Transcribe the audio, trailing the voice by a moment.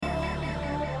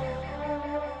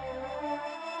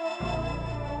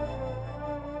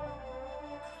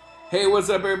Hey, what's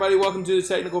up, everybody? Welcome to the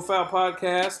Technical Foul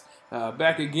Podcast.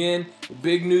 Back again. The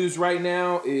big news right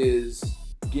now is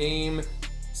Game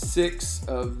 6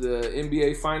 of the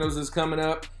NBA Finals is coming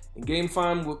up. And Game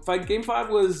 5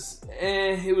 was,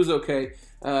 it was okay.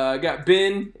 I got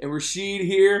Ben and Rashid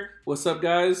here. What's up,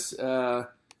 guys?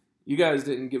 You guys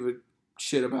didn't give a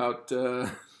shit about the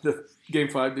Game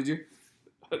 5, did you?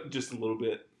 Just a little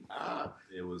bit.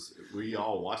 We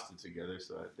all watched it together,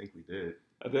 so I think we did.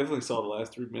 I definitely saw the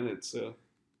last 3 minutes, so.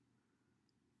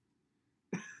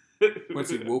 Once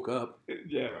he woke up.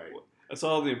 Yeah, Right. I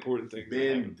saw all the important things.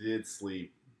 Ben did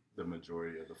sleep the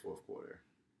majority of the fourth quarter.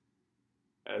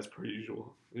 As per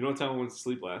usual. You know what time I went to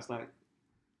sleep last night?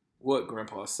 What,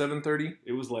 Grandpa? 7:30?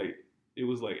 It was like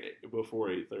before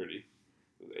 8:30. It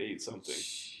was 8 something.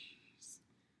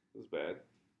 It was bad.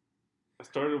 I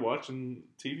started watching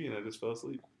TV and I just fell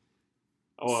asleep.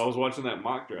 Oh, I was watching that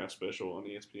mock draft special on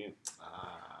ESPN.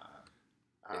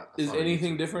 Is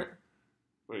anything different?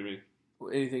 What do you mean?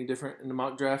 Anything different in the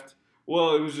mock draft?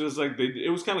 Well, it was just like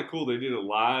it was kind of cool. They did it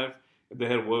live. And they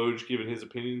had Woj giving his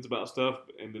opinions about stuff,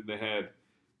 and then they had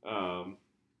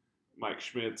Mike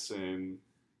Schmitz and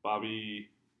Bobby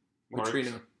Marks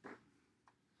Matrino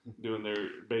doing their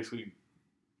basically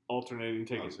alternating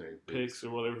taking picks or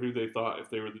whatever, who they thought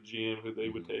if they were the GM, who they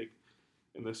would take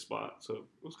in this spot. So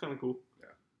it was kind of cool. Yeah,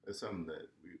 it's something that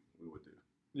we would do.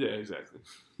 Yeah, exactly.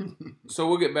 So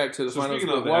we'll get back to the finals.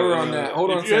 Speaking of While that, we're on that,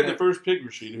 hold on a if you second. had the first pick,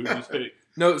 Rashid, who would you take?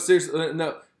 No, seriously,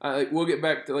 no. We'll get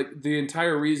back to the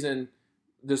entire reason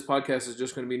this podcast is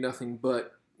just going to be nothing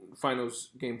but finals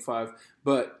Game 5.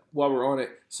 But while we're on it,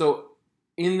 so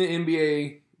in the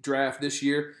NBA draft this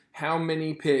year, how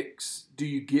many picks do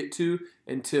you get to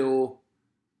until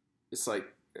it's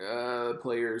like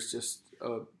players just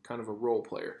kind of a role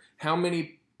player? How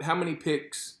many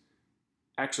picks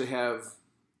actually have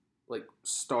like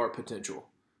star potential?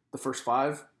 The first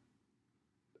 5?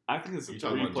 I think it's a You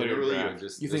talking about 3-player generally or draft.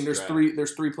 just You this think there's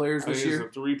draft? three players I this think year?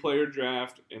 it's a 3-player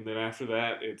draft, and then after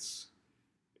that, it's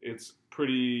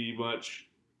pretty much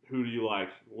who do you like?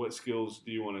 What skills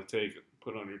do you want to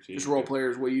put on your team? Just role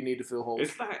players where you need to fill holes.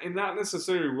 It's not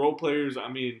necessarily role players. I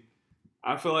mean,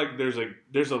 I feel like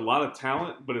there's a lot of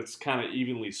talent, but it's kind of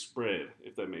evenly spread,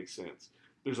 if that makes sense.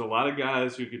 There's a lot of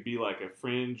guys who could be like a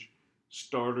fringe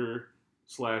starter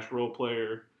 / role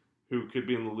player who could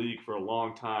be in the league for a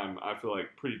long time. I feel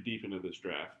like pretty deep into this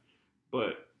draft.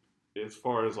 But as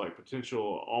far as like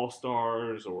potential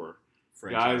all-stars or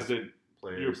guys that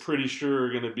players. you're pretty sure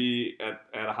are going to be at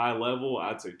a high level,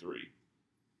 I'd say 3.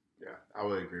 Yeah, I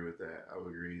would agree with that. I would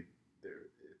agree.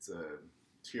 It's a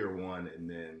tier 1 and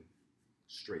then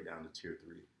straight down to tier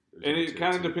 3. And it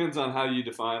kind of depends on how you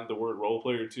define the word role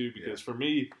player too, because for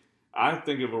me, I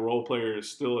think of a role player as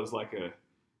still as like a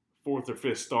 4th or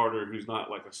 5th starter who's not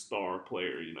like a star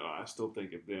player. You know, I still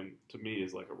think of them to me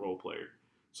as like a role player.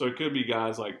 So it could be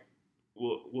guys like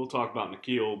we'll talk about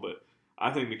Nikhil, but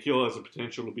I think Nikhil has the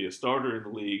potential to be a starter in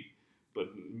the league, but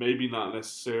maybe not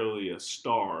necessarily a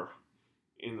star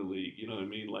in the league. You know what I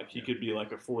mean? Like he could be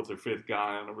like a 4th or 5th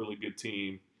guy on a really good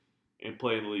team and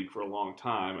play in the league for a long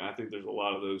time. And I think there's a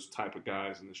lot of those type of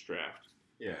guys in this draft.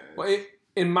 Yeah. Well,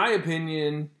 in my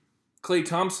opinion, Klay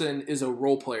Thompson is a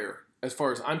role player as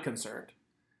far as I'm concerned.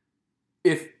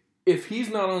 If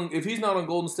he's not on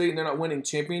Golden State and they're not winning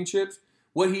championships,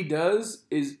 what he does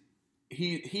is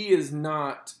he is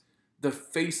not the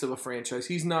face of a franchise.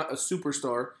 He's not a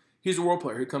superstar. He's a role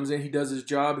player. He comes in, he does his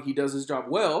job. He does his job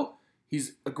well.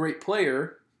 He's a great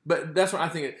player. But that's what I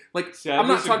think. Like, See, I'm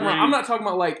not talking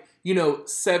about like,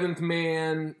 7th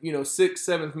man, 6th,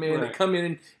 7th man that come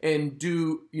in and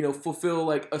do, fulfill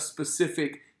like a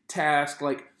specific task.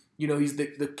 Like, he's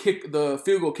the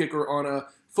field goal kicker on a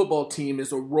football team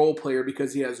is a role player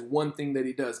because he has one thing that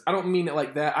he does. I don't mean it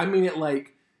like that. I mean it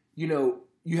like, you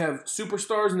have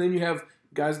superstars and then you have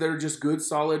guys that are just good,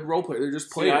 solid role players. They're just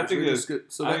players. I think They're just good.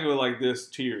 So I think of it like this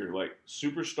tier, like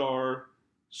superstar,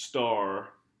 star,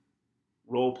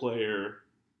 role player,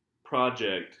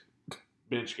 project,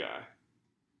 bench guy.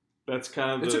 That's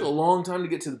kind of it took a long time to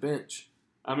get to the bench.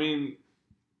 I mean,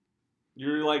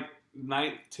 you're like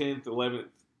 9th, 10th, 11th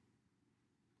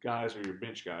guys are your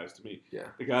bench guys to me. Yeah.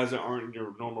 The guys that aren't in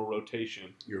your normal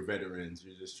rotation. You're veterans.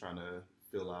 You're just trying to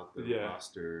fill out the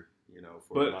roster,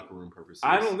 for locker room purposes.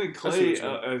 I don't think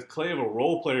Klay of a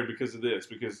role player because of this,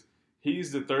 because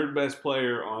he's the 3rd best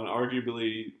player on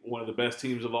arguably one of the best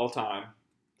teams of all time.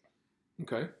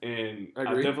 Okay. And I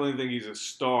I agree. definitely think he's a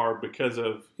star because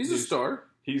of He's a star.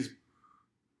 He's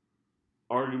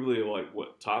arguably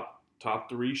top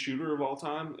 3 shooter of all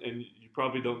time, and you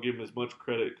probably don't give him as much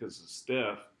credit because of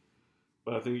Steph.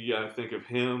 But I think you got to think of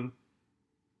him,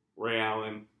 Ray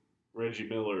Allen, Reggie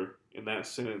Miller in that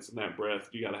sentence, in that breath,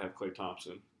 you got to have Klay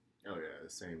Thompson. Oh yeah, the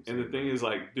same. And the thing is,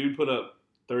 like, dude put up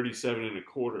 37 and a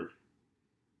quarter.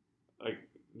 Like,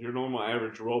 your normal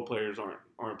average role players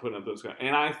aren't putting up those guys.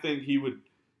 And I think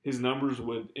his numbers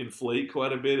would inflate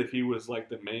quite a bit if he was like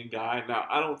the main guy. Now,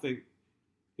 I don't think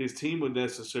his team would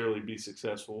necessarily be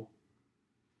successful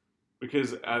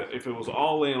because if it was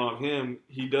all laying on him,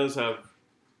 he's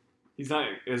not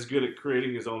as good at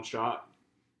creating his own shot.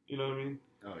 You know what I mean?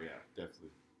 Oh yeah, definitely.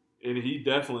 And he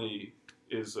definitely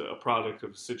is a product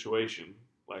of the situation.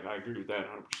 Like, I agree with that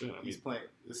 100%. He's playing.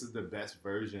 This is the best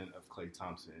version of Klay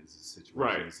Thompson is the situation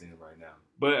Right. he's in right now.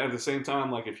 But at the same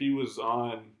time, like, if he was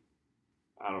on,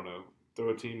 I don't know, throw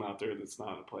a team out there that's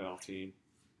not a playoff team.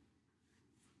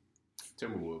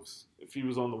 Timberwolves. If he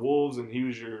was on the Wolves and he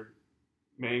was your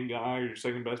main guy or your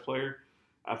second best player,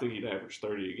 I think he'd average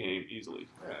 30 a game easily.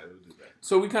 Yeah, it would do that.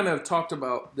 So we kind of talked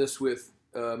about this with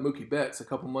Mookie Betts a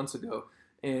couple months ago,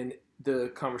 and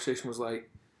the conversation was like,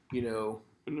 you know,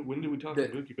 When did we talk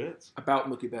That- to Mookie Betts? about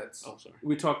Mookie Betts. Oh, sorry.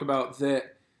 We talked about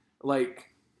that, like,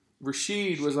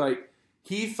 Rashid was like,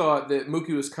 he thought that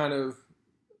Mookie was kind of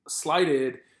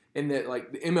slighted and that,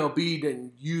 like, the MLB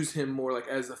didn't use him more, like,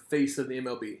 as the face of the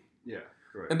MLB. Yeah,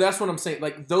 correct. And that's what I'm saying.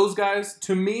 Like, those guys,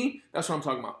 to me, that's what I'm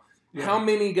talking about. Yeah. How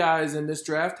many guys in this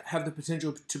draft have the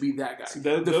potential to be that guy? See,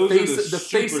 The those are face of the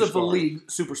superstars. league,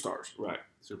 superstars. Right.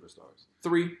 Superstars.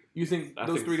 3? You think I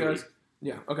those think 3 guys?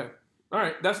 Yeah. Okay. All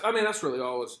right. That's really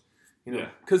all it was. You know, Yeah.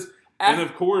 because And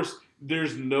of course,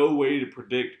 there's no way to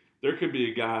predict. There could be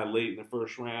a guy late in the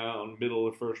first round, middle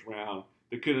of the first round,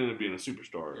 that could end up being a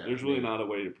superstar. Yeah, There's really not a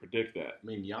way to predict that. I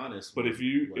mean, Giannis. But was, if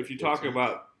you what, talk 15?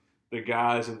 about the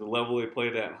guys and the level they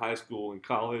played at in high school and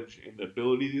college and the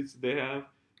abilities they have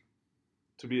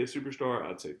to be a superstar,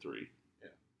 I'd say 3. Yeah.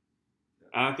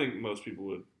 I think most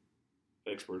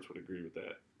experts would agree with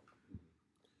that.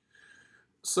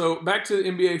 So back to the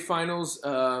NBA Finals.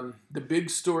 The big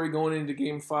story going into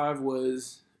Game 5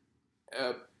 was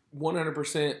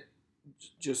 100%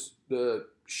 just the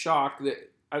shock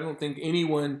that I don't think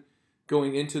anyone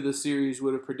going into the series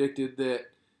would have predicted that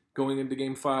going into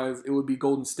Game 5 it would be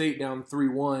Golden State down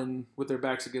 3-1 with their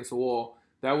backs against the wall.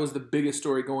 That was the biggest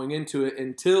story going into it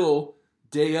until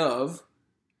day of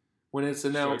when it's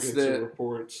announced Start getting some that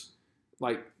reports.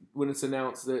 like when it's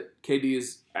announced that KD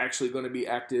is actually going to be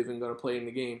active and going to play in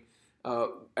the game.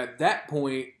 At that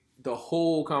point, the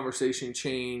whole conversation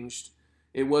changed.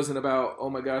 It wasn't about, oh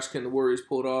my gosh, can the Warriors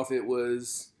pull it off? It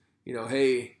was, you know,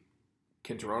 hey,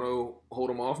 can Toronto hold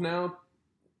them off now?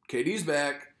 KD's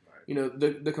back. Right. You know,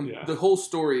 Yeah. the whole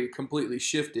story completely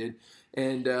shifted.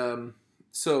 And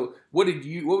so, what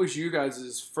was your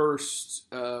guys' first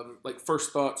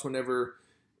thoughts whenever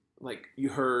like you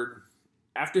heard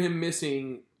after him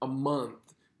missing a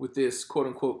month with this quote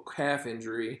unquote calf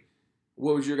injury?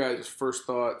 What was your guys' first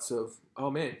thoughts of, oh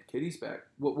man, KD's back?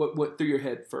 What through your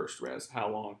head first, Raz? How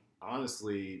long?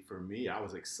 Honestly, for me, I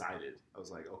was excited. I was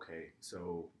like, okay.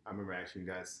 So I remember asking you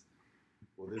guys,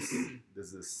 well,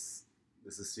 does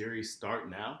the series start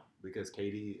now because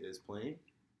KD is playing?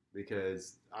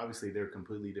 Because obviously they're a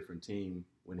completely different team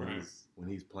when Right.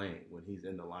 he's playing, when he's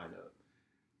in the lineup.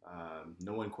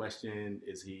 No one questioned,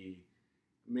 is he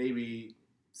maybe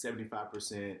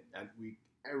 75%?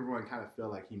 Everyone kind of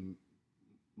felt like he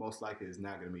most likely is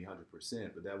not going to be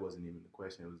 100%, but that wasn't even the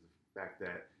question. It was the fact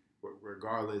that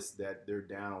regardless that they're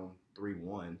down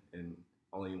 3-1 and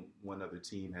only one other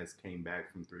team has came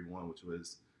back from 3-1, which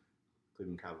was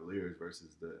Cleveland Cavaliers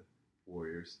versus the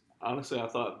Warriors. Honestly, I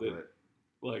thought that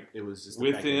But like it was just the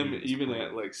with fact that him, he was even playing.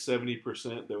 at like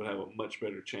 70%, they would have a much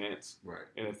better chance. Right.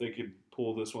 And if they could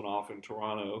pull this one off in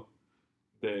Toronto,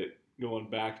 that going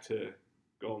back to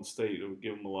Golden State, it would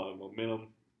give them a lot of momentum.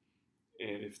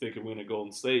 And if they could win at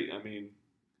Golden State, I mean,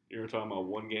 you're talking about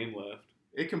 1 game left.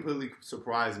 It completely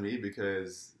surprised me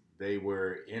because they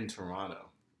were in Toronto.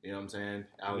 You know what I'm saying?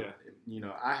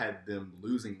 I had them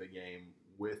losing the game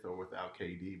with or without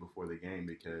KD before the game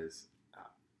because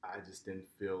I just didn't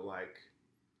feel like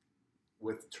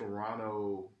with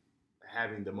Toronto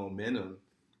having the momentum.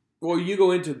 Well, you go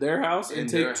into their house and in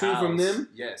take their 2 from house, them.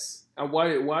 Yes.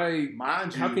 Why?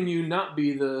 Mind you, How can you not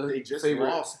be the they just favorite?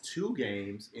 lost 2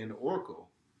 games in Oracle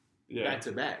Yeah. back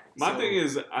to back. My So- thing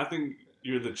is, I think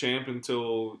you're the champ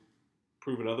until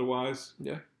proven otherwise.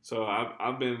 Yeah. So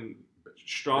I've been benefit of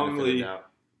strongly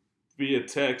doubt. via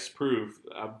text proof.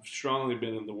 I've strongly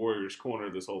been in the Warriors'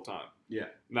 corner this whole time. Yeah.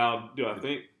 Now, do I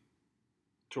think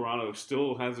Toronto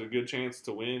still has a good chance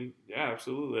to win? Yeah,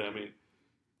 absolutely. I mean,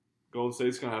 Golden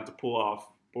State's going to have to pull off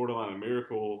borderline a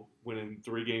miracle, winning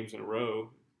 3 games in a row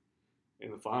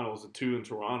in the finals, and 2 in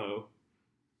Toronto,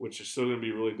 which is still going to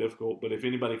be really difficult. But if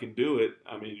anybody can do it,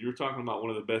 I mean, you're talking about one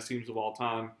of the best teams of all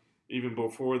time, even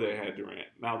before they had Durant.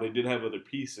 Now, they did have other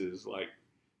pieces like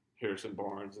Harrison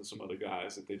Barnes and some other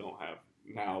guys that they don't have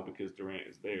now because Durant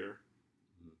is there.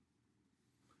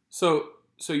 So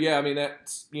yeah, I mean,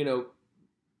 that's,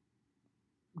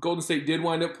 Golden State did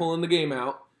wind up pulling the game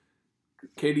out.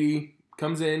 KD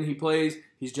comes in, he plays,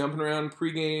 he's jumping around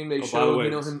pregame. They show, by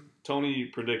the way, him. Tony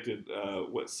predicted,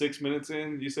 6 minutes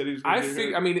in? You said he was going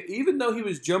to I mean, even though he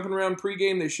was jumping around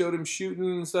pregame, they showed him shooting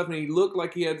and stuff, and he looked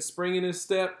like he had the spring in his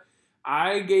step.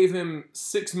 I gave him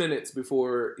 6 minutes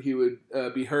before he would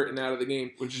be hurt and out of the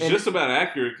game. Which is just about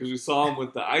accurate because we saw him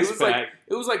with the ice pack.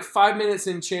 It was like 5 minutes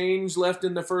and change left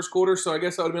in the first quarter, so I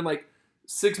guess that would have been like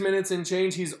 6 minutes and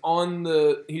change. He's on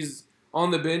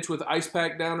the bench with ice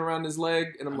pack down around his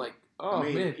leg, and I'm like, oh,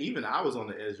 man. Even I was on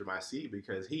the edge of my seat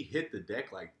because he hit the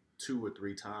deck like 2 or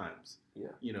 3 times,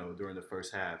 during the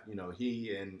first half.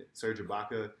 He and Serge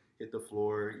Ibaka hit the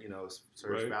floor.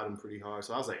 Serge fouled him pretty hard.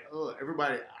 So I was like, oh,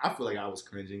 everybody, I feel like I was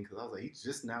cringing because I was like, he's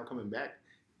just now coming back,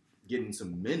 getting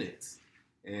some minutes,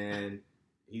 and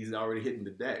he's already hitting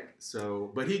the deck.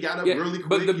 So, but he got up really quick.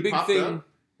 But the he big popped thing, up,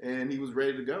 and he was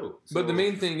ready to go. So, but the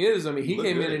main thing is, I mean, he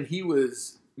came good. in and he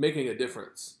was making a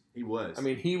difference. He was. I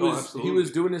mean, he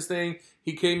was doing his thing.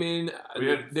 He came in.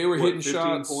 They were hitting 15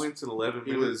 shots. 15 points in 11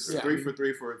 minutes. He was 3 for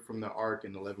 3 from the arc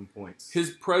and 11 points.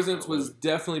 His presence was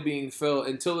definitely being felt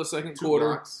until the second 2 quarter.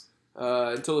 blocks.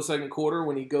 Until the second quarter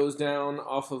when he goes down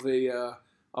off a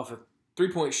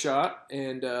 3-point shot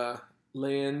and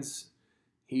lands.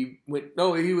 He went.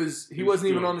 No, he wasn't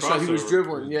even on the shot. He was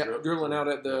dribbling. Dribbling out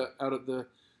at the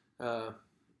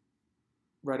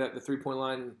right at the 3-point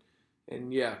line.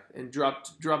 And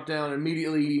dropped down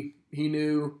immediately. He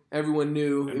knew, everyone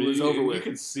knew it was over with. You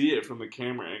could see it from the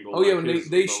camera angle. Oh, yeah, when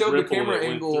they showed the camera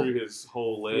angle. Went through his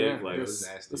whole leg. Yeah, it was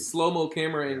nasty. The slow-mo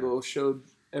camera angle showed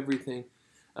everything.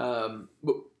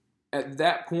 But at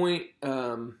that point,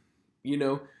 it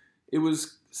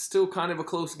was still kind of a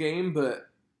close game, but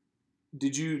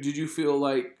did you feel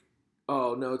like,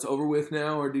 oh, no, it's over with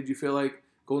now? Or did you feel like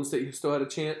Golden State still had a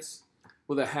chance?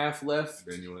 With a half left.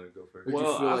 Ben, you want to go first?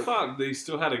 Well, I thought they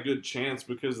still had a good chance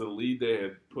because of the lead they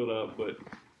had put up, but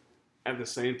at the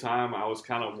same time, I was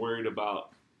kind of worried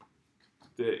about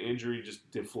the injury just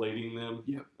deflating them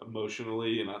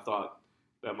emotionally, and I thought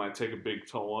that might take a big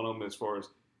toll on them as far as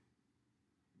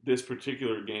this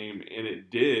particular game, and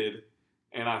it did,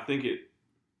 and I think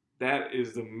that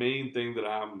is the main thing that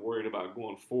I'm worried about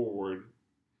going forward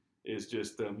is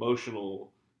just the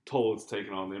emotional toll it's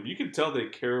taken on them. You can tell they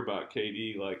care about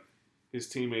KD. Like, his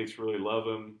teammates really love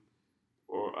him,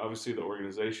 or obviously the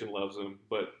organization loves him.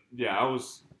 But yeah,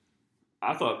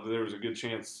 I thought there was a good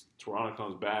chance Toronto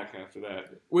comes back after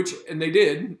that. And they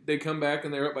did. They come back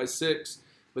and they're up by 6.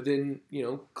 But then,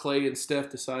 Clay and Steph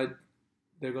decide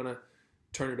they're going to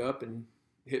turn it up and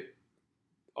hit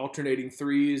alternating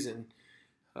threes. And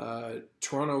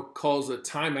Toronto calls a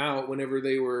timeout whenever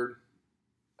they were,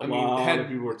 had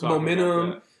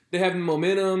momentum. They have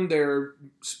momentum. They're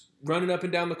running up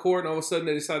and down the court, and all of a sudden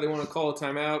they decide they want to call a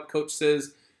timeout. Coach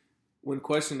says, when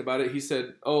questioned about it, he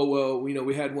said, "Oh well,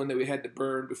 we had one that we had to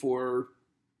burn before."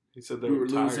 He said we were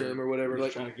losing him or whatever.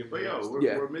 Like, but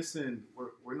we're missing.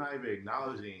 We're not even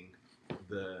acknowledging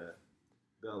the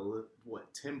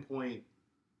 10-point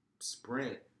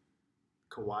sprint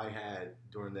Kawhi had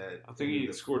during that. I think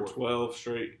he scored 12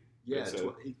 straight. Yeah,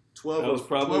 12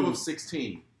 of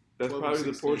 16. That's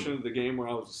probably the portion of the game where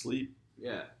I was asleep.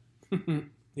 Yeah.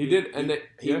 He did, and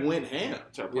he went ham.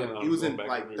 Yeah. He was in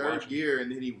like third gear,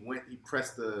 and then he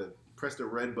pressed the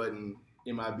red button,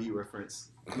 MIB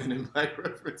reference, and then black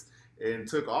reference, and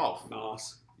took off.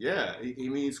 Nice. Yeah,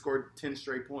 he scored 10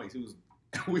 straight points. He was.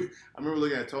 I remember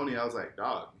looking at Tony. I was like,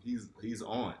 dog, he's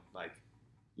on. Like,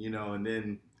 and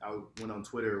then I went on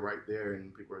Twitter right there,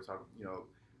 and people were talking.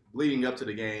 Leading up to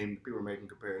the game, people were making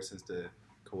comparisons to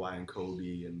Kawhi and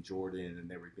Kobe and Jordan and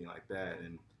everything like that.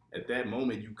 And at that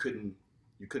moment, you couldn't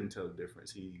tell the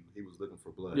difference. He was looking for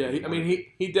blood. Yeah,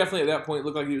 he definitely at that point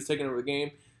looked like he was taking over the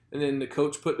game. And then the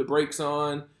coach put the brakes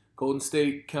on. Golden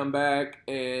State come back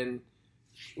and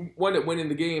wound up winning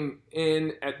the game.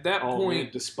 And at that point, man,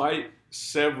 despite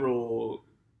several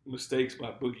mistakes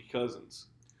by Boogie Cousins,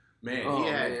 he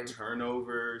had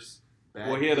turnovers.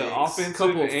 He had an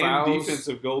offensive and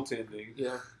defensive goaltending.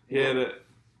 Yeah, he had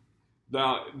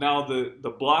now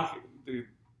the block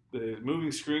the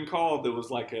moving screen call that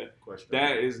was like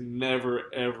that is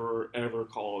never ever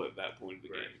called at that point in the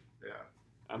game. Yeah,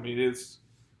 I mean it's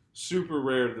super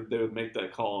rare that they would make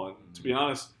that call. And to be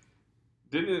honest,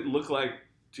 didn't it look like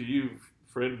to you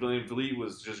Fred VanVleet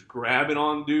was just grabbing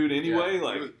on dude anyway. Yeah,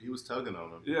 like he was tugging on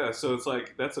him. yeah, so it's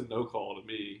like that's a no call to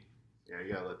me. Yeah,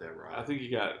 you gotta let that ride. I think he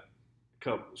got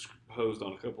hosed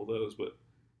on a couple of those, but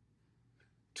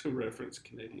to reference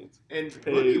Canadians. And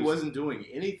Boogie wasn't doing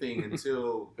anything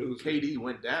until It was- KD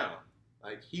went down.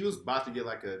 Like he was about to get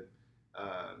like a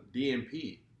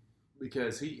DNP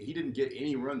because he didn't get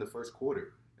any run the first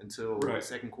quarter until the Right.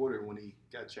 second quarter when he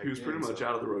got checked in. He was pretty much so-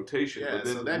 out of the rotation, Yeah, but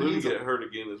then so that Looney means get hurt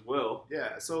again as well.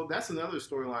 Yeah, so that's another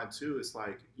storyline too. It's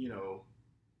like,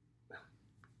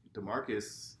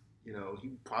 DeMarcus, he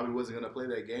probably wasn't going to play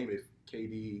that game if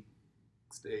KD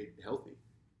stayed healthy.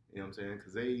 You know what I'm saying?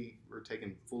 Because they were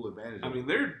taking full advantage I of mean,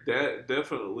 they're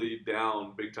definitely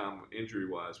down big time injury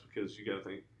wise because you got to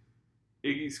think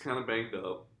Iggy's kind of banged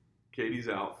up, KD's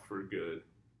out for good.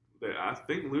 I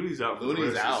think Looney's out for the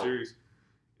Looney's rest out. of the series,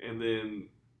 and then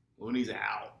Looney's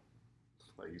out,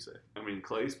 like you said. I mean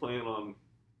Clay's playing on.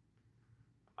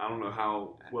 I don't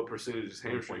know what percentage his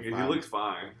hamstring is. He 1.5. looks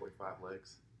fine. 1.5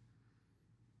 legs.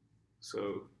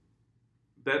 So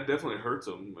that definitely hurts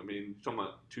him. I mean, you're talking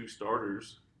about two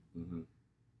starters. Mm-hmm.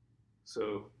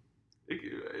 So,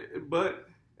 but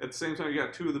at the same time, you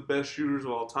got two of the best shooters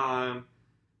of all time,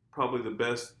 probably the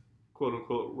best quote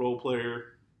unquote role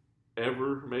player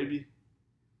ever, maybe.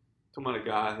 Talking about a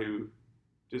guy who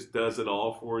just does it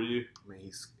all for you. I mean,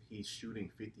 he's shooting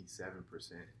 57% in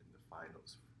the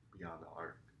finals beyond the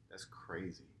arc. That's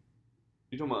crazy.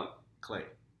 You talking about? Clay.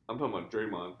 I'm talking about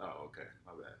Draymond. Oh, okay.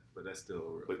 My bad. But that's still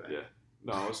a real But fact. yeah,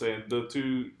 no, I was saying the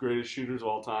two greatest shooters of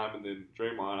all time, and then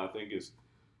Draymond, I think, is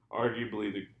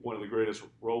arguably one of the greatest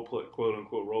quote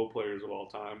unquote role players of all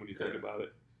time. When you think Yeah. about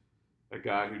it, a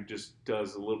guy who just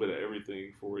does a little bit of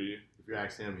everything for you. If you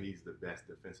ask him, he's the best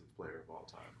defensive player of all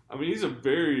time. I mean, he's a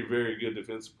very, very good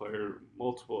defensive player.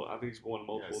 I think he's won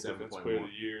multiple Yeah, defensive player of 7.1.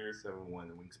 the year. 7'1"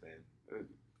 the wingspan.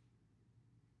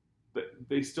 But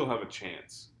they still have a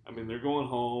chance. I mean, they're going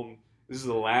home. This is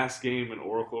the last game in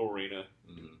Oracle Arena.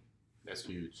 Mm-hmm. That's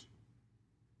huge.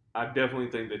 I definitely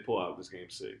think they pull out this game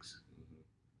 6. Mm-hmm.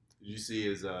 Did you see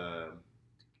his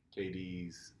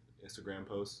KD's Instagram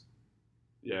post?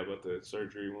 Yeah, but the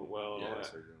surgery went well and all that.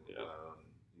 surgery went Yeah. well, and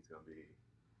he's gonna be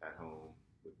at home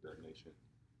with Doug Nation.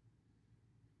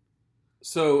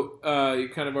 So you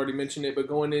kind of already mentioned it, but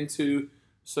going into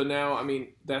now, I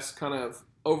mean, that's kind of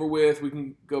over with. We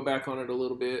can go back on it a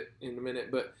little bit in a minute,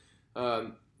 but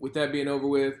with that being over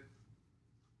with,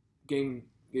 game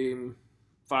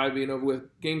 5 being over with,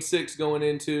 game 6 going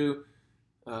into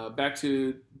back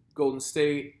to Golden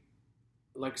State.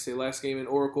 Like I say, last game in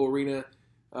Oracle Arena.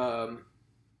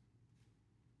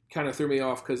 Kind of threw me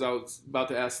off because I was about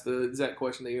to ask the exact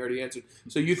question that you already answered.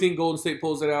 So you think Golden State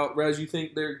pulls it out? Raz, you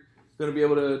think they're going to be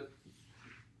able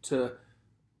to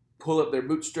pull up their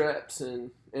bootstraps and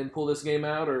pull this game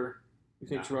out, or you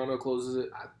think Toronto closes it?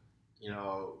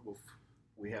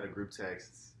 We had a group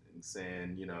text and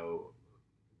saying,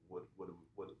 what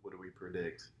do we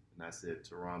predict? And I said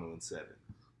Toronto in 7.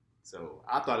 So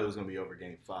I thought it was going to be over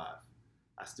game 5.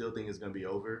 I still think it's going to be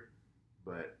over,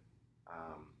 but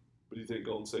But do you think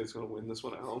Golden State's going to win this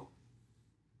one at home?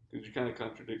 Because you kind of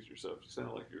contradict yourself. You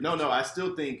sound like you're no. I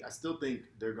still think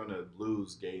they're going to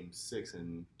lose game 6,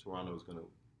 and Toronto is going to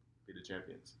be the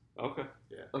champions. Okay.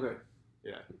 Yeah. Okay.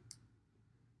 Yeah.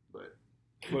 But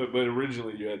But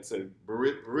originally you had said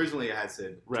originally I had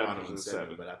said Toronto Raptors in in 7,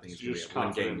 7. but I think it's So going you're to just be a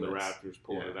one game confident the less. Raptors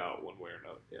pulling Yeah. it out one way or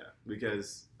another. Yeah,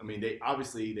 because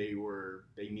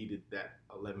they needed that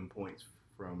 11 points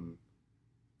from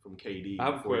KD I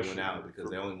have a before he question went out because for-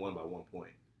 they only won by 1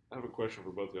 point. I have a question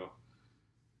for both of y'all.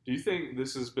 Do you think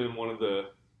this has been one of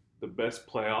the best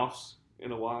playoffs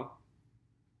in a while?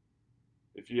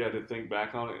 If you had to think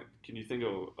back on it, can you think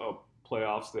of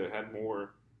playoffs that had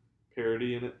more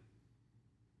parity in it?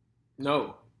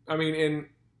 No. I mean,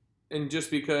 and just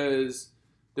because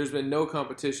there's been no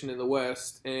competition in the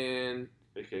West, and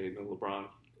AKA the LeBron.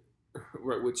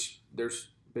 right, which there's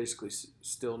basically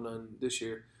still none this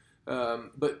year.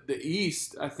 But the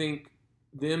East, I think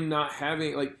them not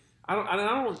having I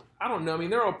don't know. I mean,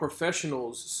 they're all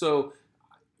professionals, so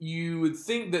you would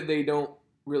think that they don't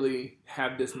really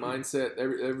have this mindset.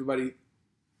 Everybody,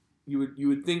 you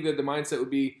would think that the mindset would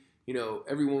be,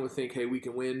 everyone would think, hey, we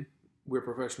can win. We're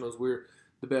professionals. We're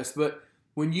the best. But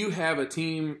when you have a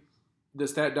team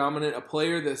that's that dominant, a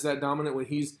player that's that dominant,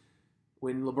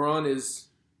 when LeBron is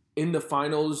in the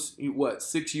finals,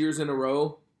 6 years in a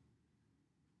row,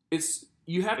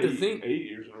 you have to think 8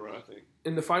 years in a row, I think.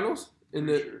 in the finals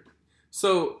Sure.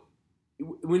 So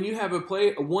when you have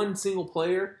one single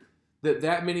player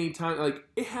that many times,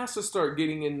 it has to start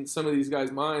getting in some of these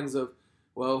guys' minds of,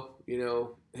 well,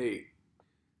 hey,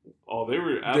 Oh, they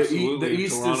were The absolutely.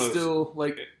 East is Toronto's still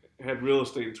like had real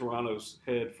estate in Toronto's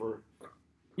head for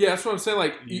yeah, that's what I'm saying.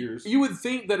 Like years. you would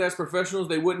think that as professionals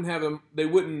they wouldn't have them, they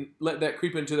wouldn't let that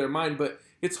creep into their mind, but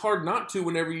it's hard not to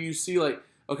whenever you see like,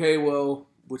 okay, well,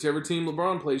 whichever team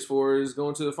LeBron plays for is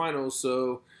going to the finals,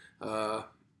 so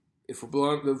if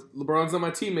LeBron's not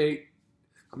my teammate,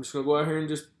 I'm just gonna go out here and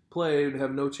just play and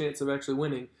have no chance of actually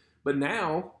winning. But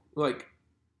now, like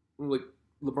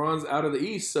LeBron's out of the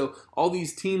East, so all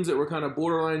these teams that were kind of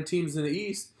borderline teams in the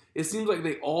East, it seems like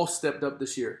they all stepped up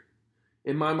this year,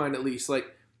 in my mind at least. Like,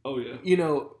 oh yeah, you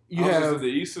know, you have the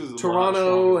East is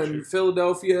Toronto and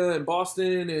Philadelphia and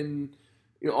Boston and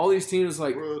all these teams.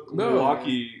 Like, no,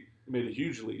 Milwaukee made a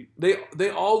huge leap. They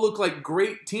all look like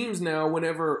great teams now.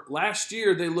 Whenever last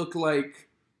year they looked like,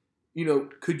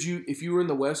 could you, if you were in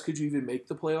the West, could you even make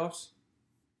the playoffs?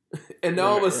 And now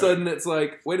all of a sudden it's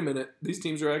like, wait a minute, these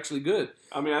teams are actually good.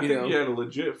 I mean, I think you had a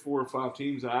legit 4 or 5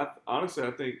 teams. Honestly,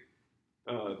 I think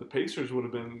the Pacers would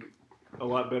have been a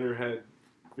lot better had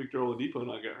Victor Oladipo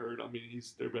not got hurt. I mean,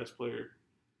 he's their best player,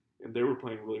 and they were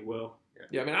playing really well.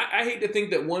 Yeah, I mean, I hate to think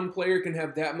that one player can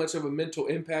have that much of a mental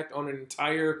impact on an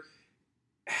entire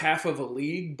half of a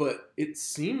league, but it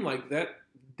seemed like that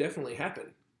definitely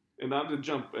happened. And not to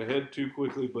jump ahead too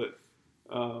quickly, but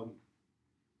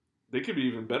they could be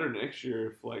even better next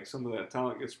year if like some of that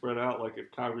talent gets spread out. Like if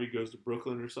Kyrie goes to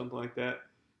Brooklyn or something like that,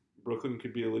 Brooklyn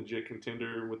could be a legit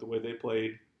contender with the way they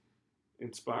played,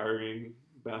 inspiring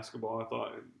basketball. I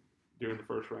thought during the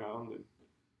first round, and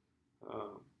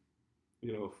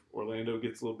if Orlando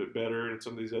gets a little bit better and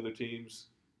some of these other teams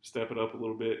step it up a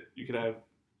little bit, you could have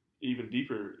even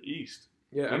deeper East.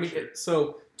 Yeah, I mean,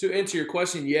 so to answer your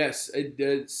question, yes, it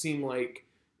did seem like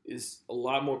is a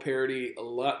lot more parity, a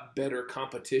lot better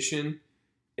competition,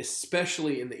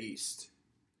 especially in the East.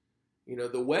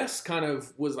 The West kind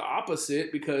of was the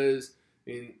opposite because,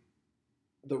 I mean,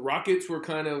 the Rockets were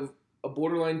kind of a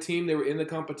borderline team. They were in the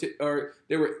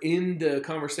they were in the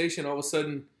conversation. All of a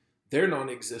sudden, they're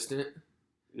non-existent.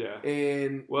 Yeah.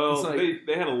 And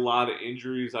they had a lot of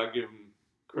injuries. I give them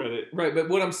credit. Right, but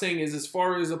what I'm saying is, as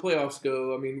far as the playoffs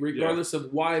go, I mean, regardless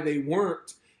of why they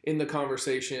weren't in the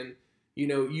conversation,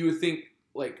 you would think,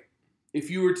 like, if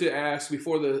you were to ask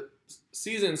before the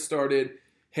season started,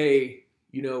 hey,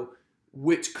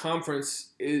 which conference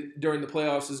during the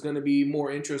playoffs is going to be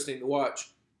more interesting to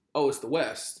watch? Oh, it's the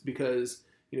West because,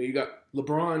 you got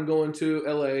LeBron going to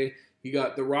L.A., you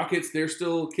got the Rockets, they're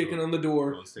still kicking on the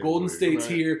door. Golden State's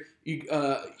here,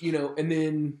 and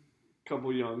then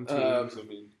couple young teams. I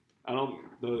mean, I don't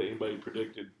know that anybody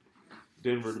predicted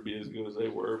Denver to be as good as they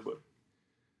were, but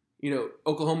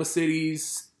Oklahoma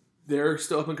City's, they're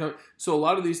still up and coming. So a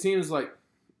lot of these teams, like,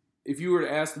 if you were to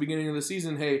ask the beginning of the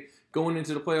season, hey, going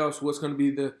into the playoffs, what's going to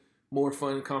be the more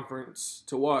fun conference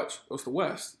to watch? It's the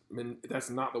West. I mean, that's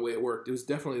not the way it worked. It was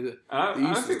definitely the East.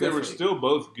 I think they were still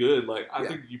both good. Like, I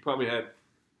think you probably had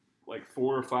like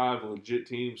 4 or 5 legit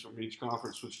teams from each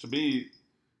conference, which to me,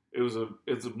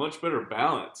 it's a much better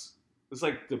balance. It's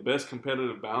like the best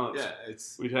competitive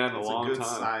balance we've had in a long time. It's a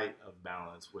good side of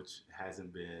balance, which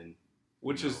hasn't been.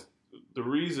 Which is the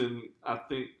reason I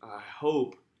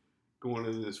hope going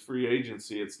into this free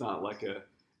agency, it's not like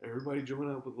everybody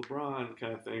join up with LeBron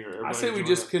kind of thing. Or I say we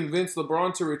just convince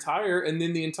LeBron to retire, and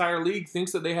then the entire league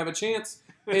thinks that they have a chance,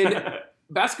 and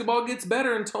basketball gets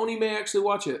better, and Tony may actually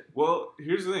watch it. Well,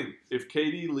 here's the thing: if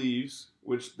KD leaves,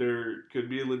 which there could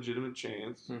be a legitimate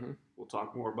chance, we'll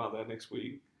talk more about that next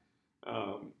week,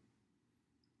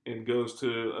 and goes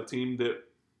to a team that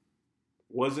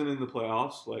wasn't in the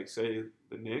playoffs, like say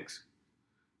the Knicks,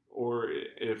 or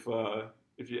if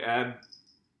you add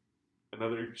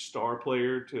another star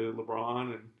player to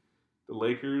LeBron and the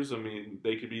Lakers, I mean,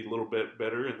 they could be a little bit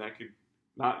better, and that could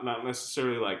not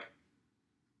necessarily like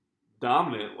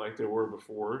dominant like they were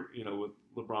before, with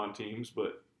LeBron teams,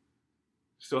 but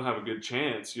still have a good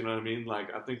chance. You know what I mean?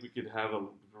 Like, I think we could have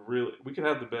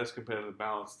the best competitive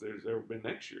balance there's ever been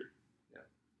next year.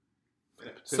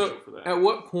 Yeah. So for that. At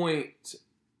what point,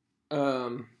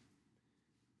 kind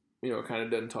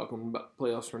of done talking about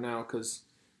playoffs for now because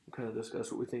we kind of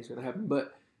discussed what we think is going to happen.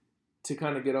 But to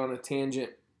kind of get on a tangent,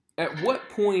 at what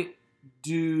point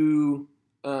do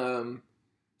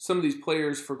some of these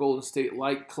players for Golden State,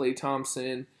 like Klay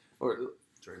Thompson or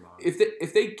Draymond,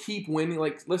 if they keep winning,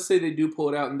 like let's say they do pull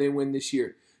it out and they win this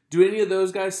year, do any of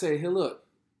those guys say, hey, look,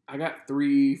 I got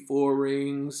 3-4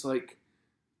 rings, like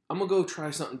I'm going to go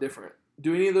try something different?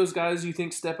 Do any of those guys you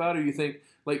think step out, or you think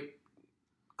like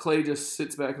Klay just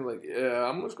sits back and like, yeah,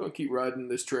 I'm just going to keep riding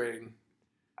this train?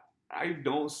 I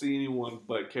don't see anyone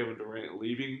but Kevin Durant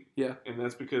leaving. Yeah. And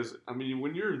that's because, I mean,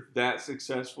 when you're that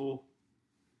successful,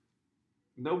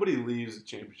 nobody leaves a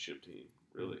championship team,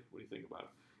 really, when you think about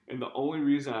it. And the only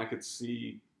reason I could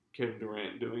see Kevin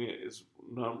Durant doing it is,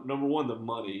 number one, the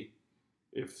money.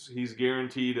 If he's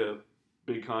guaranteed a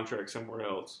big contract somewhere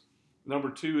else. Number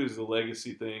two is the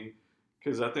legacy thing,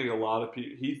 because I think a lot of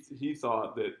people, he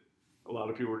thought that a lot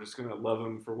of people were just going to love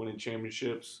him for winning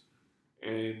championships,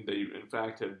 and they, in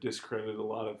fact, have discredited a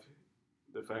lot of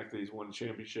the fact that he's won a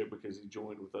championship because he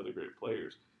joined with other great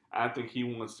players. I think he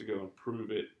wants to go and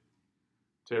prove it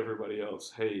to everybody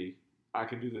else. Hey, I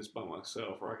can do this by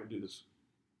myself, or I can do this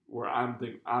where I'm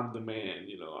the man,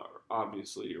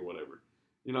 obviously, or whatever.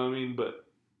 You know what I mean? But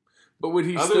would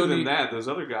he other still than need that, those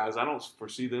other guys, I don't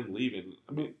foresee them leaving.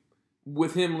 I mean,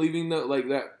 with him leaving like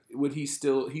that? Would he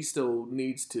still? He still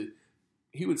needs to.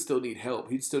 He would still need help.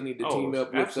 He'd still need to team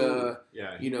up absolutely.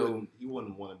 Yeah, he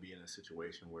wouldn't want to be in a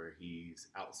situation where he's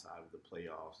outside of the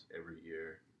playoffs every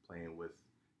year playing with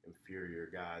inferior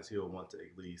guys. He'll want to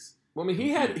at least. Well, I mean, he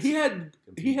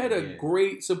had a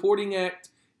great supporting act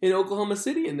in Oklahoma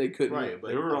City, and they couldn't. Right, but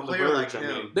they were on the player verge. like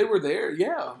him, they were there.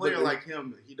 Yeah, a player like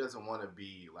him, he doesn't want to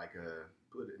be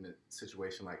put in a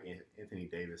situation like Anthony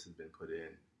Davis has been put in,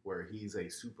 where he's a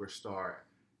superstar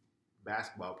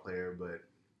basketball player, but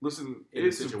listen,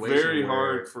 it's very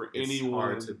hard for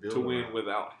anyone to win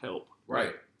without help.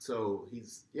 Right. So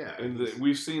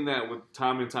we've seen that with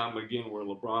time and time again where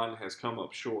LeBron has come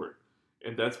up short,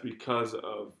 and that's because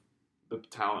of the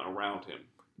talent around him.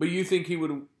 But you think he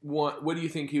would want? What do you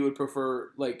think he would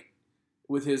prefer? Like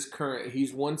with his current,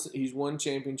 he's won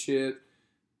championship.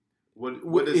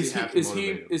 What does he have to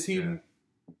motivate him?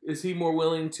 Is he more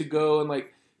willing to go and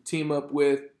like team up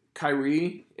with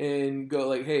Kyrie and go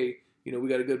like, hey, we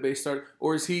got a good base start,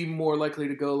 or is he more likely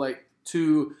to go like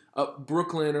to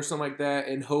Brooklyn or something like that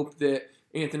and hope that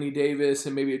Anthony Davis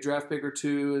and maybe a draft pick or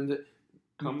two and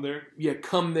come there? Yeah,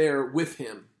 come there with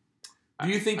him. Do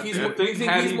you think he's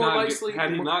more likely?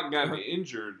 Had he not gotten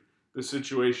injured, the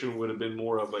situation would have been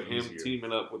more of him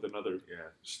teaming up with another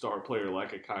star player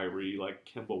like a Kyrie, like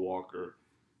Kemba Walker,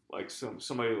 like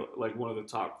somebody like one of the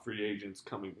top free agents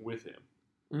coming with him.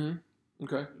 Mm-hmm.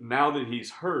 Okay. Now that he's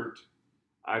hurt,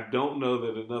 I don't know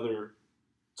that another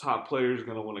top player is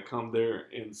going to want to come there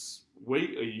and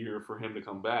wait a year for him to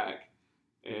come back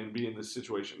and be in this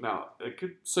situation. Now, it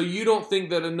could. So you don't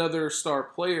think that another star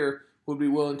player would be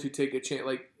willing to take a chance,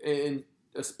 like a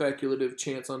speculative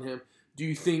chance on him? Do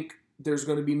you think there's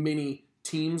going to be many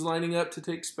teams lining up to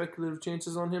take speculative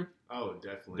chances on him? Oh,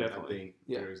 definitely. I think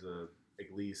there's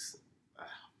at least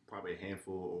probably a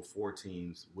handful or 4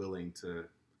 teams willing to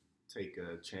take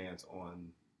a chance on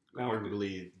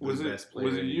arguably the best player.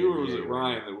 Was it you or was it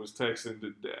Ryan that was texting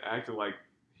acting like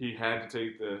he had to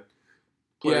take the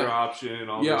player option and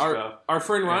all this stuff? Our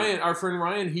friend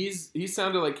Ryan, he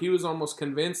sounded like he was almost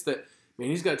convinced that, man,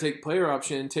 he's got to take player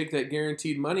option and take that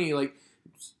guaranteed money. Like,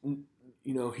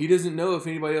 he doesn't know if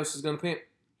anybody else is going to pay him.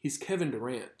 He's Kevin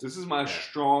Durant. This is my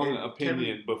strong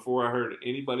opinion before I heard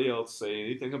anybody else say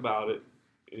anything about it,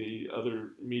 any other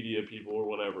media people or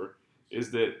whatever,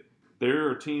 is that there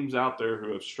are teams out there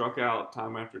who have struck out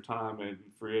time after time in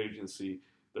free agency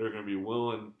that are going to be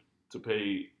willing to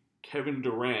pay Kevin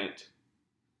Durant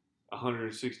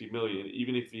 $160 million,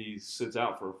 even if he sits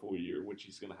out for a full year, which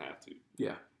he's going to have to.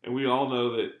 Yeah. And we all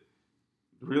know that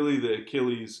really the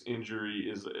Achilles injury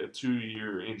is a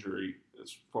 2-year injury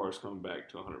as far as coming back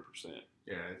to 100%.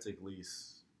 Yeah, it's at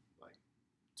least like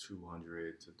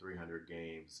 200 to 300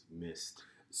 games missed.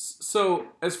 So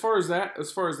as far as that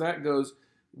goes,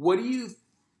 what do you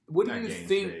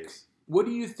think? Days. What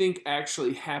do you think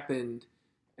actually happened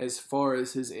as far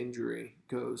as his injury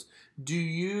goes? Do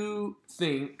you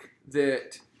think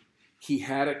that he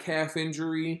had a calf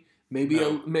injury,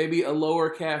 maybe a lower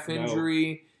calf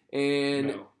injury,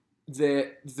 and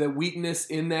that the weakness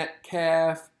in that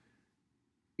calf,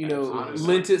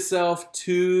 lent itself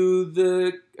to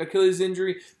the Achilles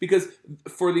injury? Because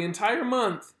for the entire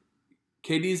month,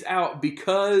 KD's out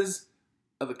because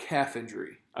of a calf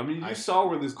injury. I mean, you saw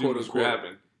where this dude was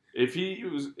grabbing.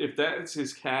 If that's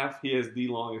his calf, he has the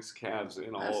longest calves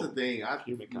in all. That's the thing.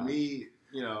 Humankind.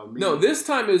 No, this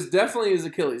time is definitely his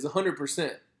Achilles,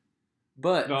 100%.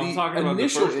 But I'm talking about the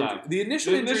first time. The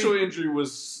initial injury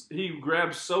was he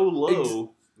grabbed so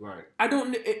low. Right. I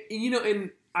don't.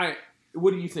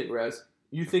 What do you think, Raz?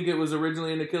 You think it was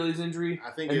originally an Achilles injury?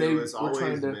 I think it was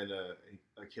always been an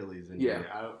Achilles injury. Yeah.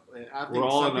 I think we're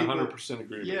all in 100%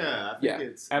 agreement. Yeah, I think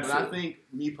it's. Absolutely. But I think,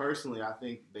 me personally, I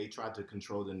think they tried to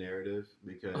control the narrative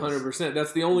because 100%.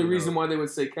 That's the only reason why they would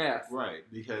say calf. Right,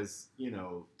 because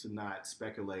to not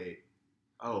speculate.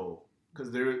 Because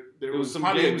there was some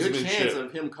probably a good chance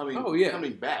of him coming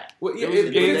back. Well, yeah,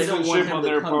 they don't want him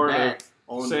to come back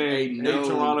on saying, a known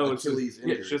Toronto, Achilles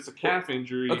injury. it's just a calf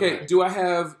injury. Okay, Right. do I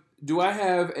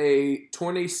have a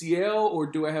torn ACL or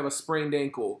do I have a sprained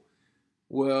ankle?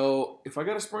 Well, if I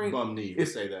got a sprained bum knee, we'll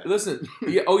say that. Listen,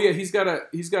 he's got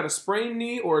a sprained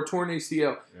knee or a torn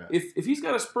ACL. Yeah. If he's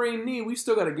got a sprained knee, we've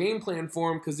still got a game plan for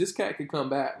him because this cat could come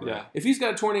back. Yeah. If he's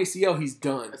got a torn ACL, he's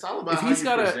done. It's all about If how he's you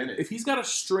got present it. if he's got a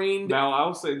strained Now,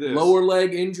 I'll say this. lower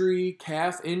leg injury,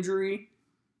 calf injury,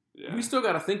 Yeah. we still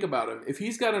got to think about him. If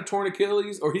he's got a torn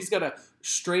Achilles or he's got a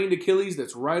strained Achilles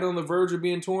that's right on the verge of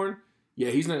being torn, yeah,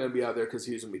 he's not going to be out there because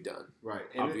he's going to be done. Right.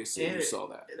 Obviously, you saw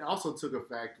that. It also took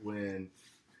effect when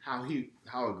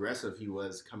how aggressive he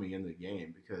was coming into the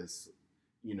game because,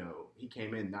 he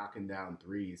came in knocking down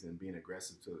threes and being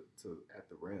aggressive to at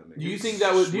the rim. And Do you he think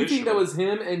that was switching.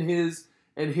 him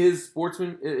and his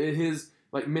sportsman, his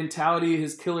like mentality,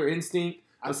 his killer instinct?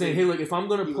 I was saying, hey, look, if I'm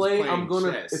gonna he was play,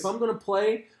 playing chess. if I'm gonna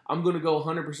play, I'm gonna go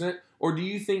 100%. Or do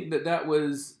you think that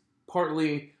was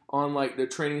partly on like the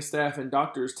training staff and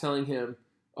doctors telling him,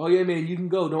 oh yeah, man, you can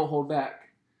go, don't hold back?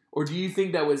 Or do you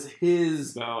think that was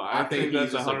his? No, I think he's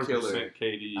that's just a 100% killer.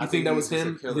 KD. I think that was he's just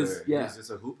him? a killer. His- yeah. He's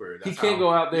just a hooper. He That's can't how- go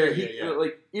out there. Yeah.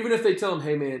 Like even if they tell him,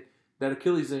 hey man, that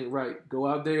Achilles ain't right, go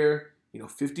out there.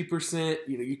 50%.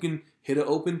 You can hit an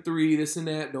open three, this and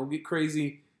that. Don't get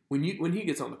crazy. When he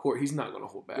gets on the court, he's not going to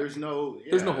hold back. There's no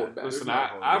hold back. Listen, There's no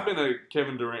hold I've back. been a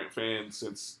Kevin Durant fan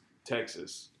since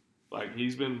Texas. Like,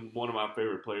 he's been one of my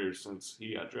favorite players since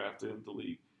he got drafted into the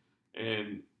league.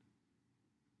 And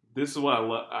this is what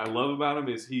I love about him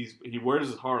is he wears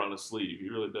his heart on his sleeve. He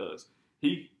really does.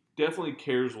 He definitely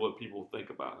cares what people think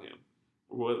about him.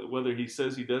 Whether he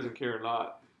says he doesn't care or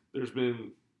not, there's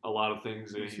been a lot of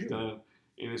things that he's done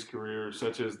in his career,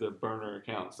 such as the burner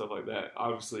account and stuff like that.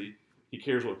 Obviously, he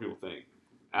cares what people think.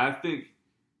 I think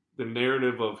the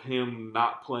narrative of him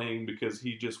not playing because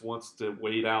he just wants to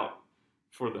wait out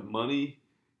for the money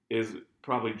is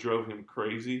probably drove him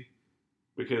crazy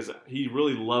because he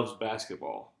really loves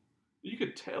basketball. You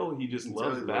could tell he just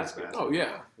loves basketball. Oh,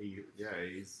 yeah.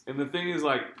 He's And the thing is,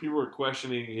 like, people are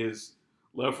questioning his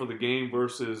love for the game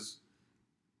versus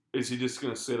is he just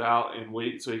going to sit out and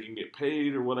wait so he can get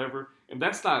paid or whatever? And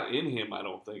that's not in him, I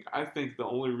don't think. I think the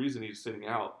only reason he's sitting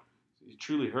out, he's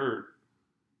truly hurt.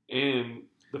 And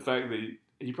the fact that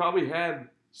he probably had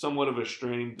somewhat of a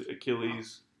strained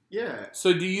Achilles. yeah.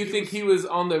 So do you think he was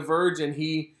on the verge and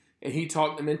he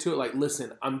talked them into it like,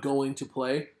 listen, I'm going to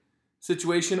play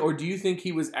situation? Or do you think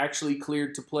he was actually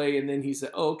cleared to play and then he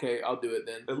said, oh, okay, I'll do it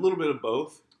then? A little bit of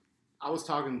both. I was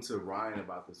talking to Ryan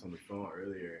about this on the phone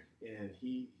earlier, and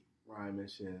Ryan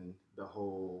mentioned the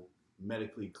whole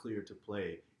medically cleared to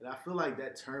play. And I feel like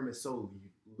that term is so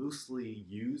loosely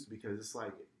used because it's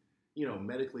like,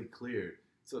 medically cleared.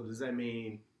 So does that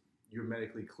mean you're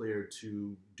medically cleared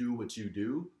to do what you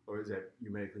do? Or is that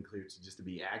you're medically cleared to just to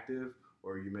be active?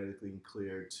 Or are you medically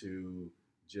cleared to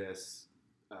just,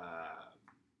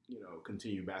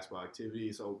 continue basketball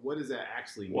activity? So what does that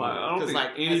actually mean? Well, I don't think like,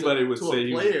 anybody would to a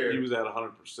say player, he was at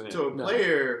 100%. to a No.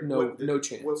 player, No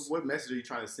chance. What message are you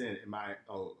trying to send?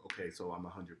 Okay, so I'm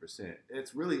 100%.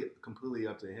 It's really completely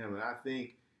up to him. And I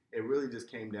think it really just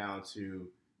came down to,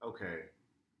 okay,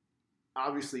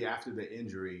 obviously after the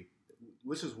injury,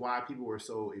 which is why people were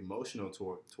so emotional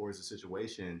towards the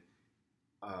situation,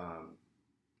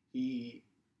 he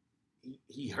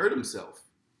hurt himself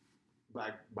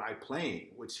by playing,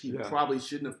 which he probably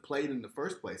shouldn't have played in the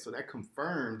first place. So that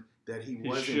confirmed that he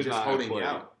wasn't should just not have holding played.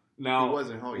 out. Now, He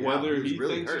wasn't holding out. whether He was he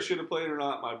really thinks hurt. he should have played or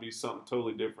not might be something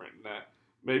totally different. And that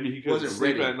maybe he couldn't Wasn't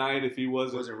sleep ready. at night if he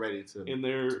wasn't ready to in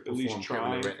there at least perform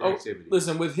trying. Kevin Oh, activity.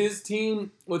 Listen, with his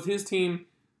team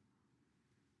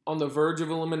on the verge of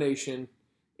elimination,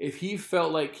 if he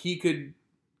felt like he could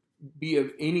be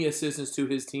of any assistance to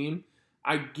his team,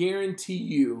 I guarantee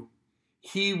you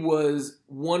he was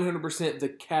 100% the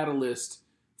catalyst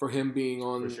for him being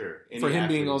on for sure. for him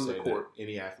being athlete on would the say court. that.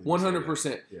 Any athlete would say that. 100%.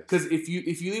 Yes. Because if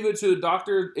you leave it to the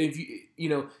doctor,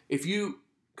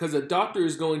 because a doctor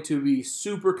is going to be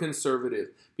super conservative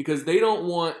because they don't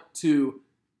want to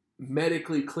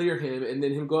medically clear him and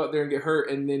then him go out there and get hurt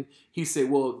and then he say,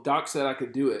 well, doc said I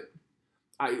could do it.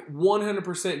 I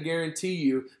 100% guarantee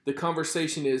you the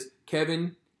conversation is,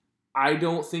 Kevin, I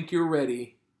don't think you're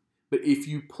ready, but if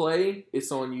you play,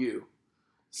 it's on you.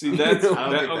 See, that's I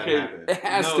don't think that okay. happened. It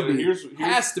has to be. Here's,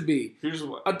 Has to be. Here's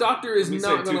what A doctor is Let me say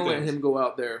not going to two let things. him go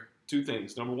out there. Two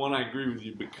things. Number one, I agree with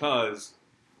you because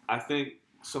I think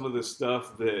some of the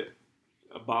stuff that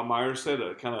Bob Myers said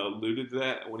kind of alluded to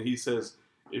that when he says,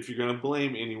 if you're going to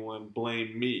blame anyone,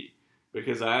 blame me.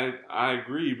 Because I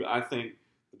agree, but I think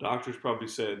the doctors probably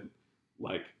said,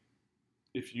 like,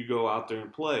 if you go out there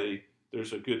and play,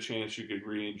 there's a good chance you could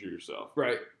re-injure yourself.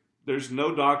 Right. There's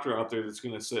no doctor out there that's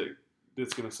going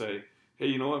to say, hey,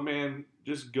 you know what, man,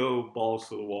 just go balls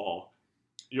to the wall.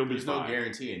 You'll be There's fine. no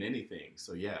guarantee in anything.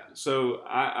 So yeah. So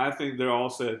I think they're all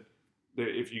said that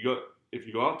if you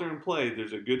go out there and play,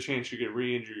 there's a good chance you could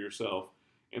re-injure yourself.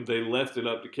 And they left it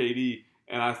up to KD.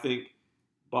 And I think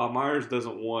Bob Myers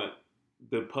doesn't want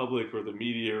the public or the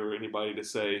media or anybody to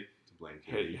say, To blame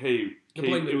KD. hey, To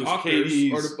blame the it was doctors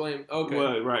KD's, or to blame. Okay.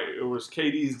 well, right, it was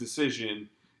KD's decision,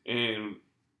 and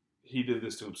he did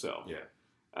this to himself. Yeah.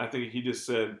 I think he just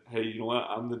said, hey, you know what?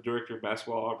 I'm the director of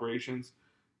basketball operations.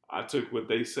 I took what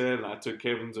they said, and I took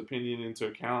Kevin's opinion into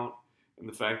account, and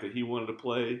the fact that he wanted to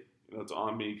play, it's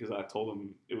on me because I told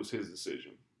him it was his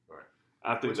decision. Right.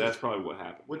 I think that's probably what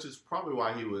happened. Which is probably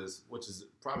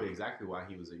exactly why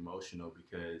he was emotional,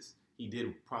 because he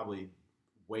did probably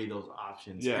weigh those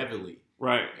options heavily.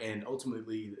 Right. And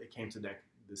ultimately, it came to that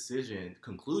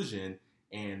conclusion,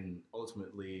 and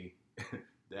ultimately,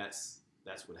 that's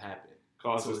what happened.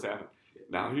 Caused this to happen.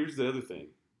 Now, here's the other thing.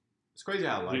 It's crazy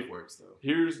how life works, though.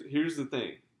 Here's the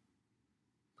thing.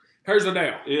 Here's the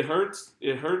deal. It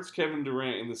hurts Kevin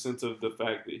Durant in the sense of the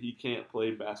fact that he can't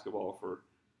play basketball for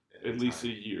at least a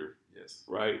year. Yes.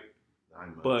 Right? 9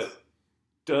 months. But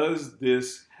does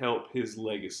this help his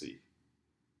legacy?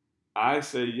 I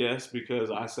say yes,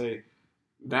 because I say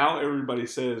now everybody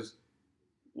says,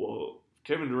 well,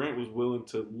 Kevin Durant was willing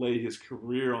to lay his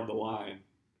career on the line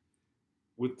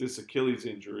with this Achilles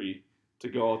injury to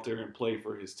go out there and play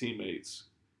for his teammates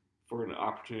for an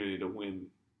opportunity to win.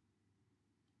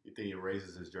 You think it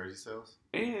raises his jersey sales?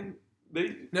 And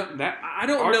I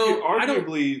don't know.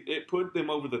 Arguably, it put them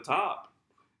over the top.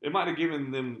 It might have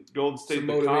given them Golden State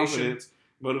the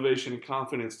motivation and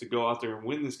confidence to go out there and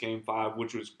win this Game 5,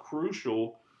 which was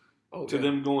crucial to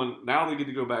them going. Now they get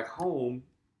to go back home,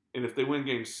 and if they win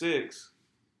Game 6,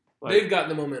 they've got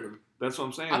the momentum. That's what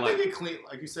I'm saying. I think it cleaned,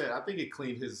 like you said, I think it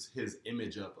cleaned his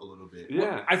image up a little bit. Yeah,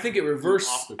 well, I think it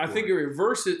reverses.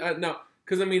 No,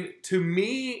 because I mean, to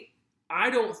me, I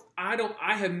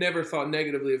have never thought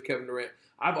negatively of Kevin Durant.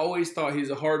 I've always thought he's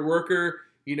a hard worker.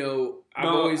 I've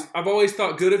always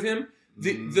thought good of him.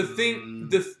 The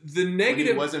negative, when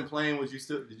he wasn't playing, did you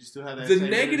still have that? The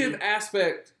negative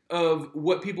aspect of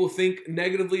what people think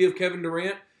negatively of Kevin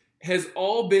Durant has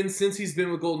all been since he's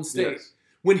been with Golden State. Yes.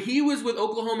 When he was with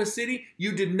Oklahoma City,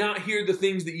 you did not hear the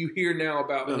things that you hear now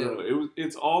about him. No,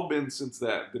 it's all been since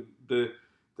that. The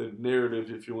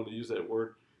narrative, if you want to use that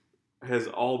word, has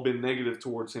all been negative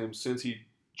towards him since he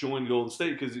joined Golden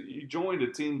State, because he joined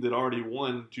a team that already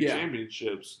won 2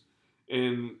 championships.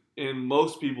 And in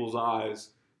most people's eyes,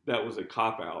 that was a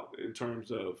cop-out in terms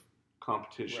of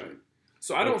competition. Right.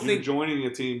 So I don't think joining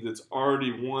a team that's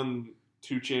already won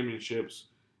 2 championships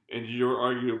and you're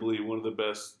arguably one of the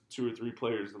best 2 or 3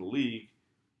 players in the league,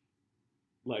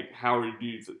 like, how are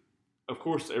you? Of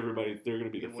course, they're going to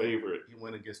be the favorite. He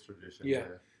went against tradition. Yeah.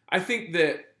 I think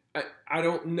that I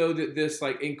don't know that this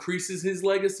like increases his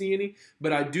legacy any,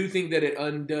 but I do think that it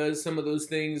undoes some of those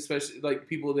things, especially like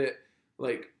people that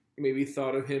like maybe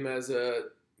thought of him as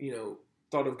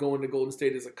thought of going to Golden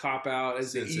State as a cop out,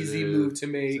 as an easy move to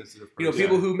make.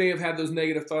 People who may have had those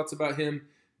negative thoughts about him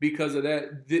because of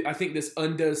that. I think this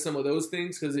undoes some of those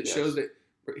things because it shows that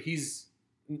he's,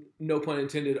 no pun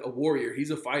intended, a warrior.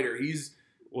 He's a fighter. He's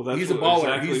a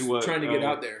baller. Exactly he's trying to get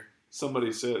out there.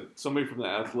 Somebody from The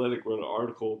Athletic wrote an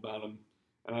article about him,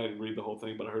 and I didn't read the whole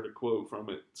thing, but I heard a quote from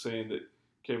it saying that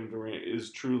Kevin Durant is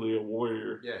truly a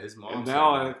warrior. Yeah, his mom. And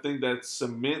now I think that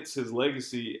cements his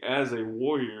legacy as a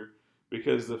warrior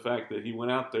because the fact that he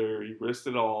went out there, he risked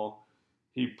it all,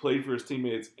 he played for his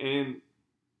teammates, and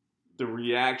the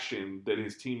reaction that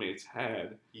his teammates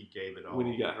had. He gave it all. When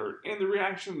he got hurt. And the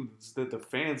reactions that the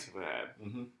fans have had.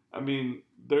 Mm-hmm. I mean,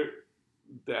 that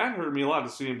hurt me a lot to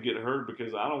see him get hurt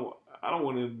because I don't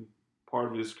want him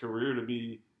part of his career to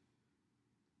be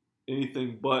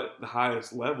anything but the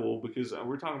highest level, because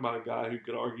we're talking about a guy who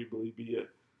could arguably be a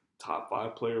top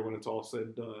 5 player when it's all said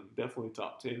and done. Definitely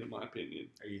top 10 in my opinion.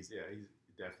 He's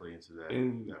definitely into that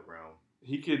realm.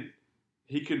 He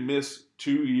could miss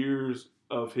 2 years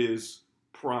of his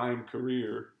prime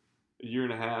career, a year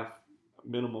and a half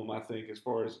minimum, I think, as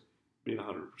far as being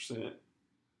 100%.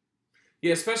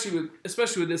 Yeah, especially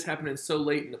with this happening so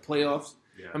late in the playoffs.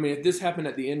 Yeah. I mean, if this happened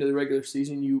at the end of the regular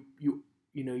season,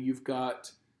 you've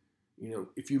got,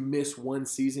 if you miss one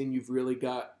season, you've really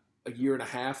got a year and a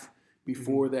half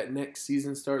before that next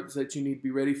season starts that you need to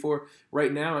be ready for.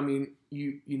 Right now, I mean,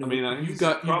 you've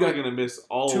got going to miss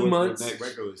all 2 months. The next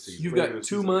regular season. You've got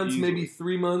 2 months, maybe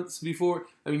 3 months before.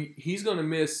 I mean, he's going to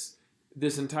miss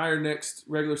this entire next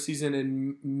regular season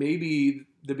and maybe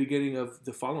the beginning of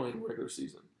the following regular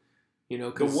season. You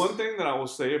know, the one thing that I will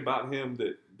say about him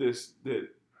that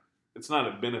it's not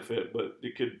a benefit, but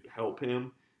it could help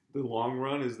him the long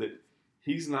run is that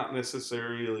he's not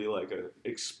necessarily like an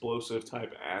explosive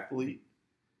type athlete.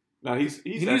 Now he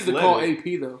needs athletic. To call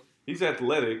AP though. He's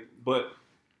athletic, but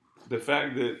the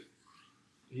fact that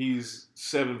he's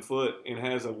 7 foot and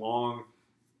has a long,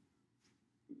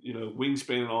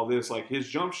 wingspan and all this, like his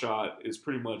jump shot is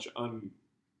pretty much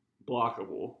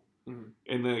unblockable. Mm-hmm.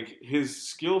 And like his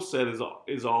skill set is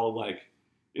all like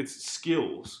it's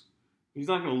skills. He's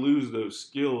not going to lose those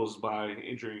skills by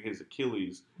injuring his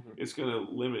Achilles. Mm-hmm. It's going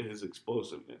to limit his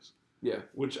explosiveness. Yeah,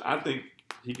 which I think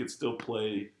he could still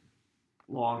play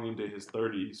long into his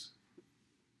 30s.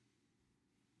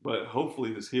 But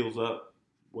hopefully this heals up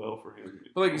well for him.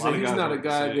 But like you said, he's not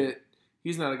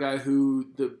a guy who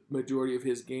the majority of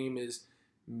his game is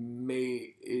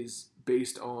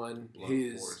based on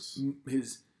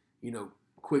his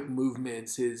quick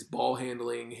movements, his ball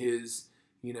handling, his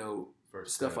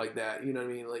stuff like that. You know what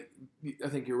I mean? Like I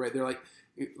think you're right. They're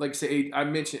like say I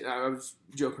mentioned I was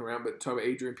joking around, but talking about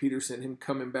Adrian Peterson, him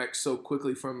coming back so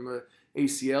quickly from an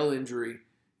ACL injury,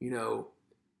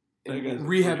 and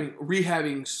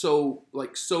rehabbing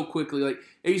so quickly. Like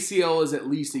ACL is at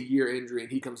least a year injury,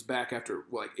 and he comes back after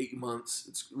 8 months.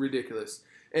 It's ridiculous.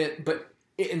 And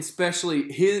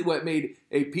especially what made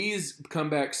AP's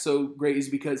comeback so great is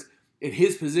because in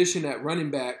his position at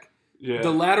running back,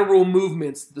 the lateral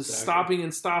movements, the stopping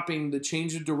and stopping, the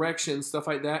change of direction, stuff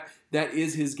like that, that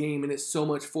is his game, and it's so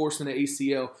much force in the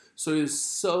ACL. So it's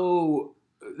so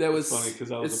that was funny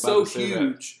because I was it's about so to say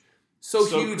huge. That. So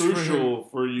huge crucial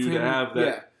for you to have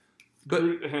that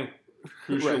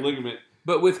crucial ligament.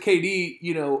 But with KD,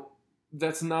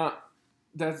 that's not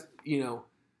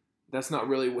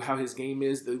really how his game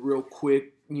is. The real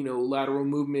quick, lateral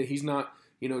movement. He's not,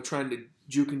 trying to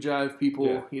juke and jive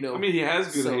people. Yeah. I mean, he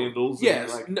has good handles.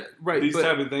 Yes, right. These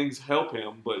type of things help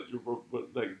him, but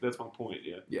that's my point.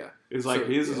 Yeah. Yeah. It's like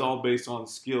his is all based on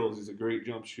skills. He's a great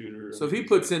jump shooter. So if he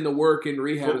puts in the work and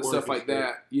rehab and stuff like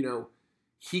that,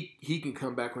 he can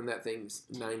come back when that thing's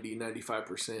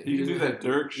 90-95%. He can do that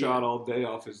Dirk shot all day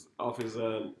off his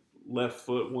left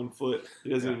foot, 1 foot. He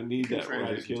doesn't even need that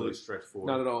right Achilles. Stretch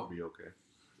forward. Not at all. Be okay.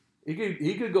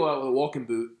 He could go out with a walking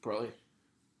boot probably.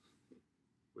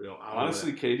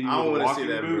 Honestly, KD with a walking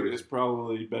boot is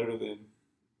probably better than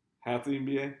half the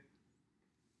NBA.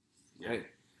 Yeah. Hey,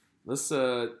 let's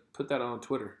put that on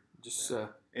Twitter. Just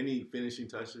any finishing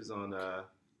touches on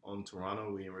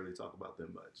Toronto? We didn't really talk about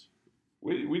them much.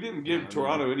 We didn't give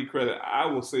Toronto any credit. I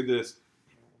will say this.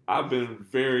 I've been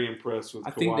very impressed with Kawhi.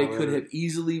 I think they could have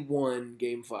easily won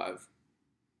Game 5.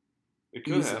 It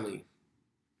could have.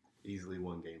 Easily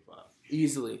won Game 5.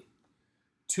 Easily.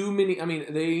 Too many. I mean,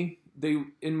 they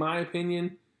in my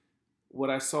opinion,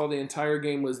 what I saw the entire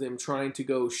game was them trying to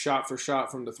go shot for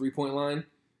shot from the 3-point line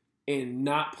and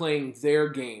not playing their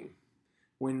game.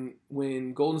 When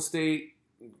Golden State,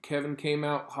 Kevin came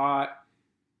out hot,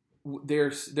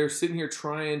 they're sitting here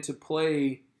trying to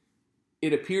play.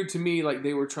 It appeared to me like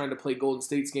they were trying to play Golden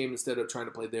State's game instead of trying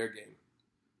to play their game.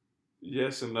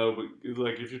 Yes and no, but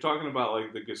if you're talking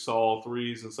about the Gasol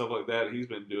threes and stuff like that, he's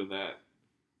been doing that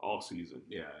all season.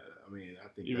 Yeah, I mean, I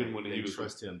think even when he was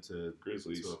trust him to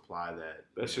Grizzlies to apply that.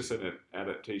 That's just an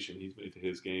adaptation he's made to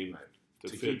his game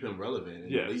to keep him relevant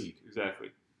in the league. Exactly.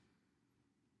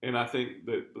 And I think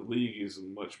that the league is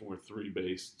much more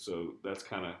 3-based, so that's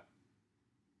kind of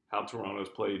how Toronto's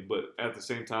played. But at the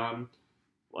same time,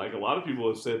 a lot of people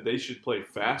have said they should play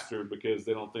faster because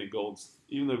they don't think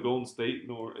even though Golden State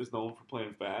is known for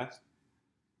playing fast,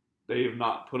 they have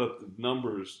not put up the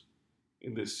numbers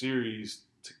in this series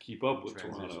to keep up with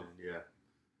Toronto. Yeah.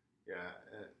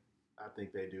 I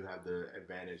think they do have the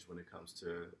advantage when it comes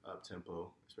to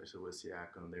up-tempo, especially with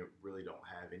Siakam. They really don't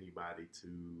have anybody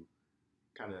to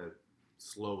kind of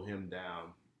slow him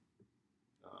down.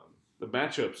 The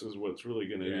matchups is what's really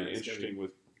going to be interesting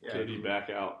with KD back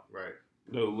out. Right.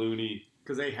 No Looney.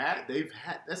 Because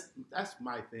that's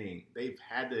my thing. They've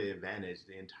had the advantage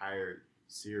the entire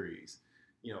series,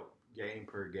 game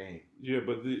per game. Yeah,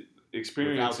 but the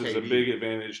experience is a big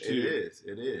advantage too.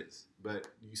 It is. But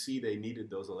you see, they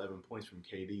needed those 11 points from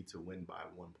KD to win by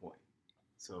 1 point.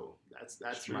 So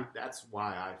that's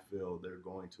why I feel they're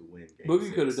going to win Game 6.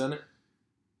 Boogie could have done it.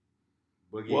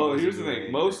 Well, here's the thing.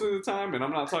 Most of the time, and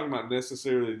I'm not talking about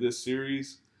necessarily this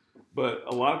series, but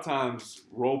a lot of times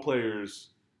role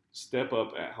players step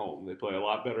up at home. They play a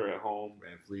lot better at home.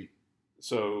 VanVleet.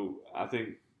 So I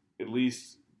think at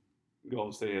least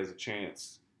Golden State has a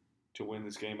chance to win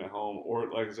this game at home.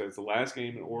 Or like I said, it's the last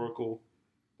game in Oracle.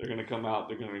 They're going to come out.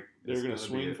 They're going to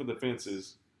swing for the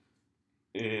fences.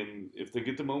 And if they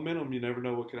get the momentum, you never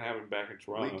know what can happen back in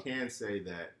Toronto. We can say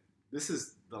that this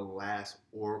is the last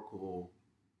Oracle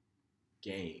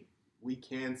game. We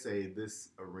can say this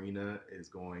arena is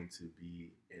going to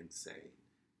be insane.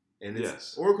 And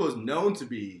Oracle is known to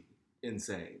be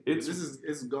insane. This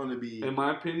is going to be, in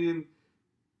my opinion,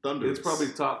 thunderous. It's probably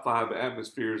top 5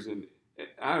 atmospheres. And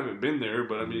I haven't been there,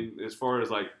 but I mean, as far as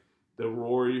like the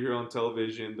roar you hear on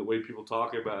television, the way people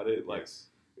talk about it, like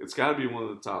it's got to be one of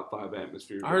the top 5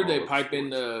 atmospheres. I heard they pipe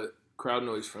in the crowd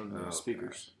noise from the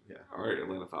speakers. Yeah. All right,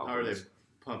 Atlanta Falcons. How are they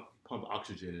pump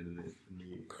oxygen in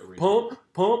the arena? Pump.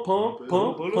 All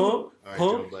right,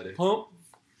 Joe, buddy. Pump.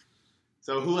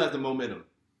 So who has the momentum?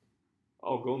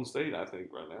 Oh, Golden State, I think,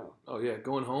 right now. Oh, yeah,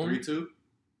 going home. 3-2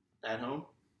 at home.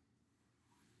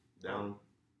 Down.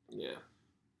 Yeah.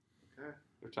 Okay.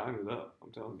 They're tying it up.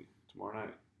 I'm telling you. Tomorrow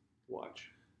night.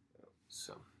 Watch.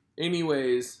 So,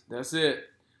 anyways, that's it.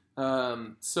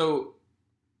 So,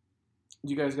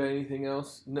 you guys got anything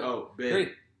else? No. Oh, Ben.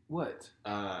 Wait, what?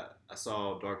 I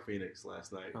saw Dark Phoenix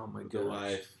last night. Oh, my with gosh. the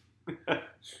wife.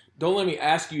 Don't let me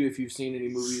ask you if you've seen any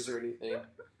movies or anything.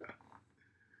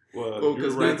 Well,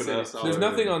 you're wrapping up. There's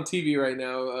nothing on TV right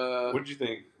now. What did you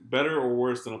think? Better or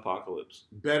worse than Apocalypse?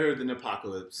 Better than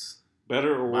Apocalypse.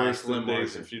 Better or By a worse than slim Days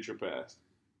margin. of Future Past?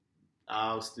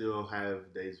 I'll still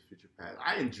have Days of Future Past.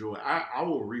 I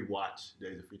will rewatch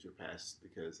Days of Future Past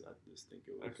because I just think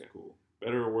it was cool.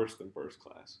 Better or worse than First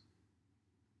Class?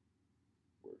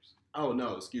 Worse. Oh,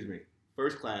 no, excuse me.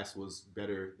 First Class was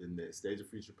better than this. Days of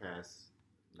Future Past,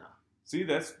 nah. See,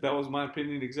 that was my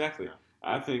opinion exactly. Yeah.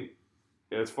 I think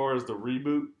as far as the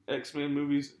reboot X-Men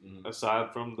movies,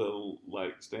 aside from the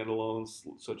like standalones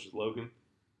such as Logan,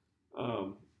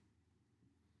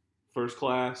 First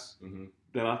Class,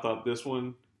 then I thought this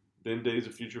one, then Days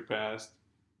of Future Past,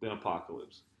 then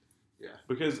Apocalypse. Yeah.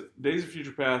 Because Days of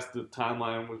Future Past, the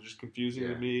timeline was just confusing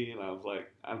to me, and I was like,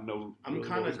 I'm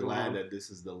kind of glad that this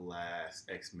is the last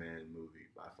X-Men movie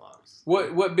by Fox.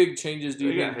 What big changes do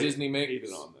you think Disney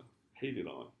makes? Hated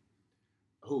on.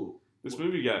 Who? This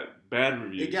movie got bad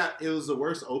reviews. It was the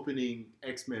worst opening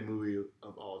X-Men movie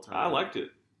of all time. I liked it.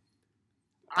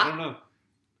 I don't know.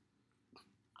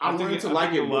 I wanted to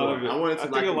like it more. I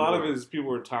think a lot of it is people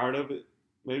were tired of it,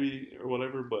 maybe, or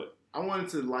whatever, but I wanted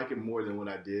to like it more than what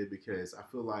I did because I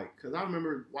feel like, because I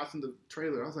remember watching the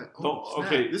trailer, I was like, oh,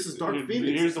 snap, okay, this is Dark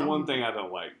Phoenix. Here's the one thing I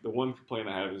don't like. The one complaint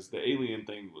I have is the alien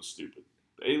thing was stupid.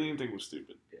 The alien thing was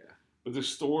stupid. Yeah. But the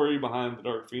story behind the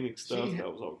Dark Phoenix stuff,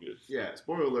 that was all good. Yeah,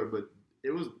 spoiler alert, but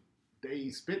they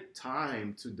spent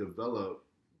time to develop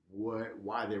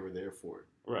why they were there for it.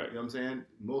 Right. You know what I'm saying?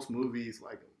 Most movies,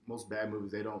 like most bad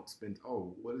movies, they don't spend,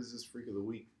 what does this freak of the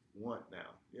week want now?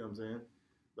 You know what I'm saying?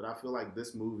 But I feel like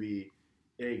this movie,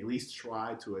 it at least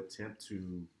tried to attempt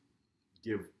to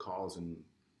give cause and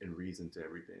reason to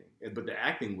everything. But the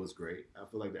acting was great. I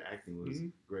feel like the acting was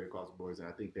great across the board. And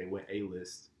I think they went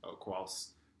A-list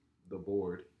across the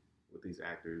board with these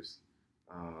actors.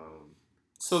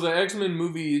 So the X-Men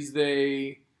movies,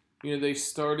 they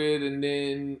started and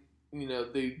then,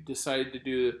 they decided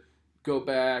to go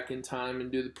back in time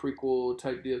and do the prequel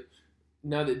type deal.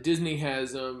 Now that Disney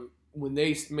has them, when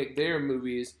they make their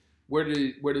movies, where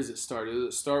does it start? Does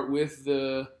it start with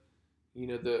them?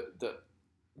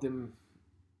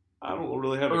 I don't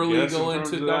really have a early guess going in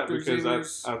terms to of that Dr.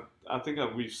 because I think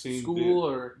we've seen school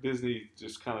or Disney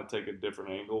just kind of take a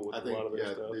different angle with a lot of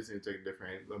their stuff. Disney take a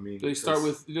different angle. I mean, do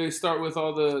they start with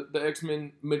all the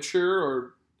X-Men mature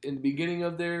or in the beginning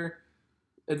of their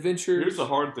adventures? Here's the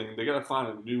hard thing: they got to find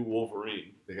a new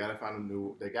Wolverine. They got to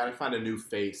find a new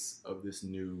face of this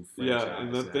new franchise. Yeah,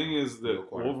 and the thing is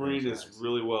that Wolverine is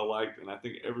really well liked, and I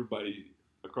think everybody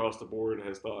across the board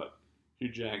has thought Hugh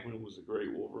Jackman was a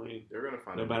great Wolverine. They're gonna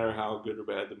find no matter how good or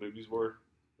bad the movies were.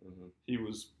 He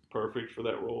was perfect for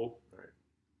that role. Right.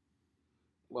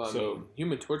 Well, so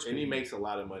Human Torch, and he makes a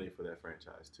lot of money for that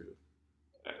franchise too.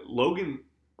 Logan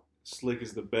Slick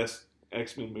is the best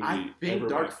X-Men movie I think ever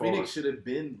Dark by far. Phoenix should have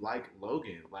been like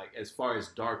Logan, like as far as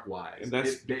dark wise. And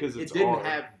that's because it didn't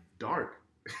have dark.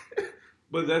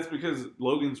 But that's because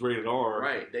Logan's rated R.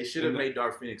 Right. They should have made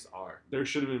Dark Phoenix R. There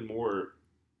should have been more,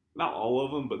 not all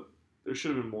of them, but there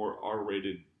should have been more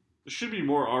R-rated. There should be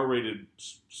more R-rated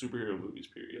superhero movies,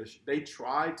 period. They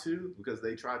tried to, because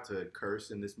they tried to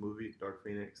curse in this movie, Dark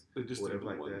Phoenix. They just did it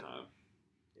like one time.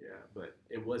 Yeah, but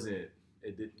you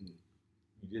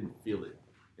didn't feel it.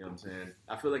 You know what I'm saying?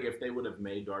 I feel like if they would have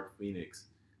made Dark Phoenix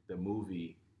the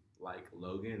movie like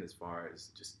Logan, as far as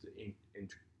just the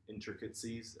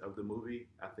intricacies of the movie,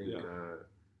 I think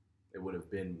it would have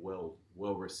been well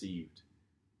received.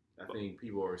 I think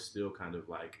people are still kind of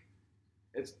like,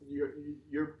 it's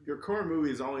your current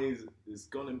movie is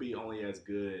going to be only as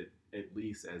good at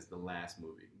least as the last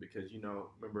movie, because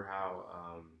remember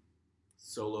how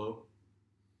Solo.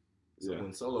 So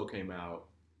when Solo came out,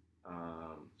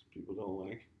 people don't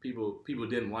like. People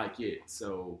didn't like it.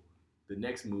 So the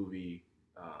next movie,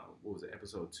 what was it?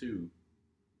 Episode 2.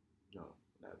 No,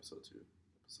 not episode 2.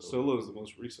 Solo is the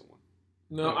most recent one.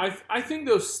 No, I think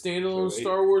those standalone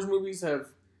Star Wars movies have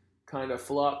kind of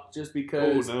flopped just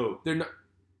because they're not.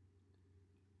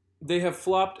 They have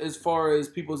flopped as far as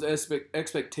people's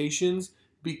expectations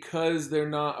because they're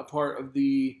not a part of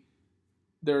the.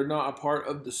 They're not a part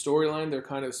of the storyline. They're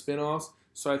kind of spin-offs.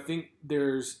 So I think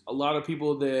there's a lot of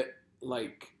people that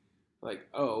like,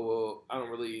 oh well, I don't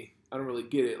really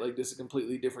get it. Like, this is a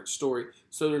completely different story.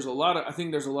 So I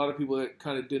think there's a lot of people that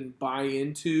kind of didn't buy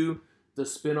into the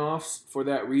spin-offs for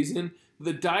that reason.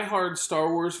 The diehard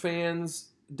Star Wars fans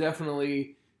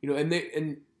definitely,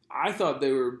 and I thought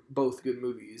they were both good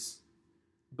movies,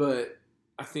 but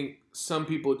I think some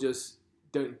people just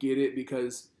don't get it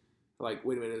because, like,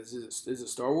 wait a minute, is it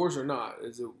Star Wars or not?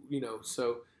 Is it,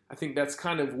 so I think that's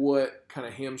kind of what kind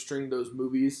of hamstringed those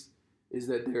movies, is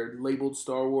that they're labeled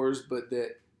Star Wars, but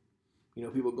that,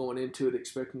 people going into it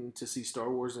expecting to see Star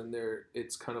Wars, and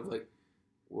it's kind of like,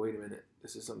 wait a minute,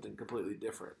 this is something completely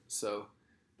different. So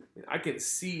I can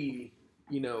see,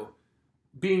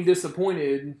 being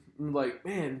disappointed, like,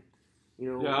 man,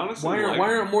 honestly,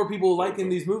 why aren't more people liking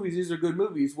these movies? These are good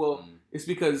movies. Well, it's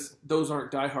because those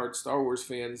aren't diehard Star Wars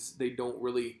fans. They don't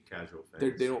really casual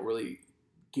fans. They don't really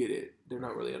get it. They're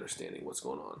not really understanding what's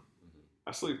going on.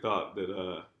 I actually thought that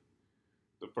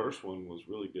the first one was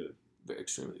really good,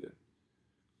 extremely good.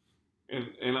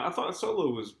 And I thought Solo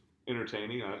was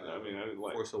entertaining. I mean, I didn't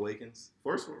like Force Awakens.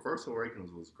 Force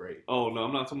Awakens was great. Oh no,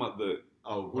 I'm not talking about the.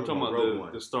 We're talking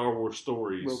about the Star Wars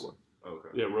stories. Rogue One. Okay.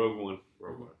 Yeah, Rogue One.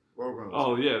 Rogue One.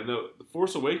 Oh yeah, no, the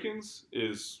Force Awakens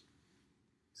is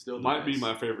still might be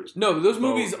my favorite. No, but those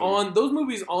movies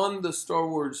on the Star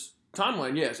Wars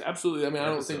timeline, yes, absolutely. I mean,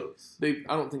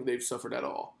 I don't think they've suffered at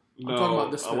all. No, I'm talking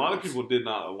about the a lot of people did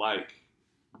not like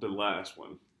the last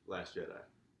one. Last Jedi.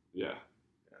 Yeah.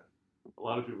 A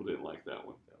lot of people didn't like that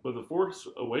one. But The Force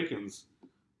Awakens,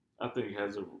 I think,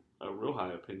 has a real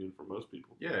high opinion for most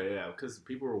people. Yeah, because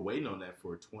people were waiting on that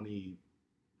for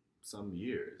 20-some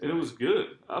years. And it was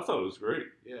good. I thought it was great.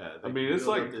 Yeah. I mean, it's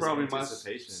like probably my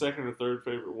second or third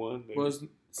favorite one. Well,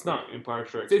 it's not Empire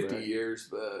Strikes 50 Back. years,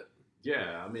 but...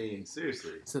 Yeah, I mean,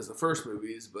 seriously. Since the first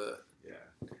movies, but...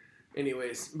 Yeah.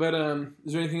 Anyways, but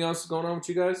is there anything else going on with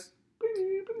you guys?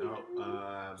 No.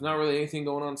 There's not really anything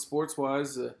going on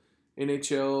sports-wise.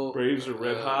 NHL Braves are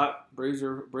red hot. Braves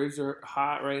are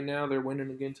hot right now. They're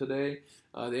winning again today.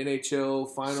 The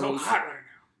NHL finals. So hot right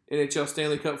now. NHL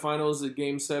Stanley Cup Finals. The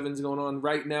Game 7's going on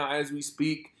right now as we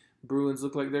speak. Bruins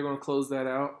look like they're going to close that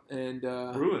out. And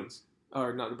Bruins.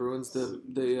 Or not the Bruins.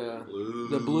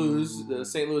 The Blues. The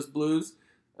St. Louis Blues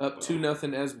up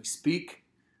 2-0 as we speak.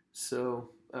 So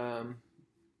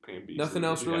nothing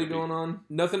else really going on.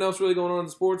 Nothing else really going on in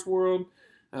the sports world.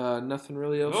 Nothing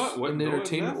really else in the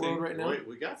entertainment world right now. Wait,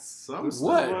 we got some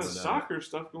soccer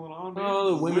stuff going on. Man.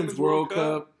 Oh, the Women's World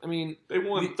Cup. I mean, they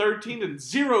won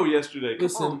 13-0 yesterday.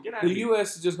 Listen, Come on, get out of the here.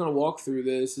 U.S. is just going to walk through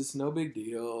this. It's no big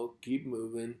deal. Keep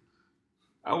moving.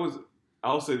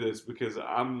 I'll say this because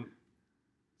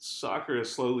soccer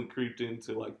has slowly creeped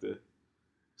into like the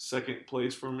second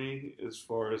place for me as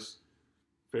far as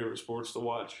favorite sports to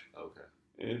watch. Okay.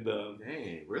 And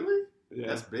dang, really? Yeah.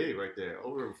 That's big right there.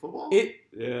 Over football?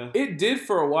 It did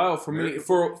for a while for me.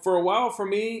 For a while for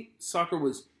me, soccer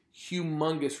was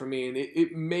humongous for me. And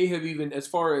it may have even, as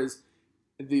far as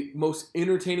the most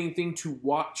entertaining thing to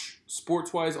watch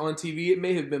sports-wise on TV, it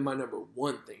may have been my number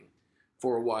one thing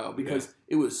for a while because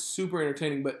it was super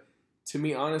entertaining. But to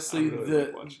me, honestly,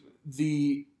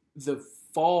 the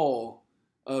fall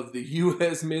of the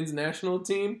U.S. men's national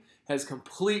team has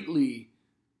completely...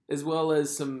 as well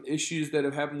as some issues that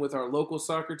have happened with our local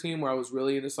soccer team where I was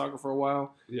really into soccer for a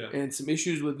while. Yeah. And some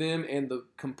issues with them and the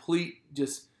complete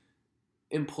just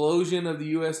implosion of the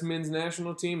U.S. men's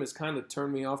national team has kind of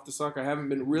turned me off to soccer. I haven't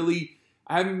been really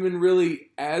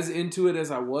as into it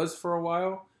as I was for a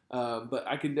while. But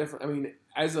I can definitely, I mean,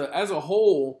 as a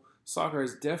whole, soccer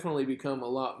has definitely become a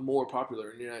lot more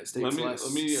popular in the United States the last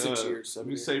 6 years. Let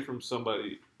me say from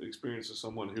somebody, the experience of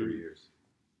someone who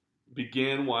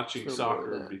began watching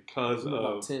soccer because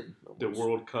of the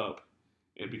World Cup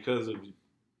and because of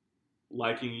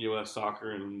liking U.S.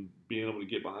 soccer and being able to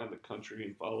get behind the country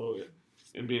and follow it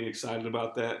and being excited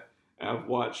about that. I've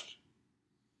watched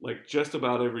like just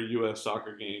about every U.S.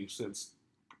 soccer game since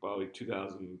probably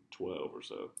 2012 or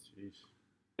so. Jeez.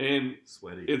 And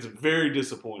Sweaty. it's very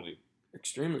disappointing.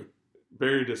 Extremely.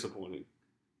 Very disappointing.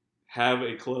 Have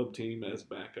a club team as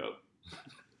backup.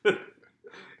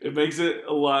 It makes it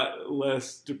a lot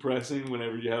less depressing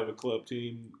whenever you have a club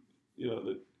team,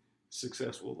 that's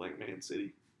successful like Man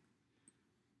City.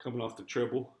 Coming off the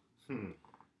treble.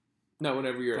 Not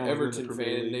whenever you're an Finally in the Everton Premier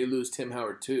fan and League. they lose Tim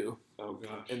Howard too. Oh,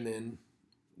 gosh. And then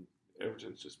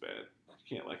Everton's just bad.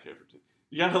 You can't like Everton.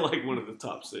 You got to like one of the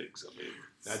top 6. I mean,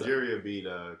 Nigeria beat,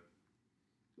 what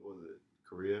was it,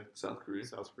 Korea? South Korea.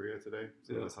 South Korea today.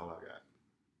 So Yeah. that's all I got.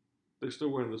 They're still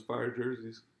wearing those fire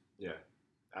jerseys. Yeah.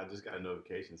 I just got a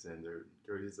notification saying their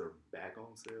jerseys are back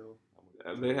on sale.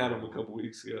 They had them a couple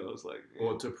weeks ago. I was like,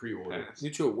 Well, to pre-order. pass.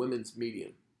 get you a women's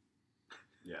medium.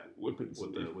 Yeah. Whipping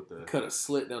With the Cut a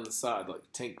slit down the side like a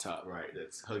tank top. right,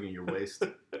 that's hugging your waist.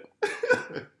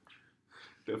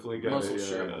 Definitely got Muscle a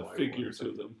shirt. figure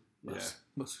to them. Yeah.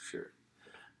 Muscle shirt.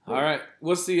 All right.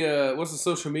 What's the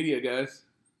social media, guys?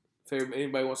 If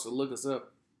anybody wants to look us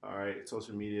up. All right,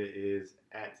 social media is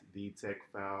at the Tech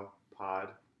Foul Pod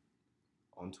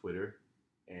on Twitter,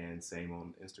 and same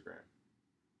on Instagram.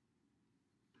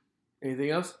 Anything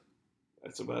else?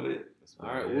 That's about it. That's All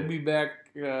about right. it. We'll be back.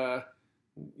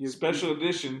 Special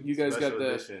edition. You guys got Special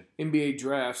the edition. NBA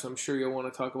draft, so I'm sure you'll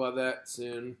want to talk about that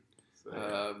soon.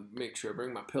 So, Make sure I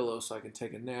bring my pillow so I can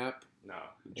take a nap. no.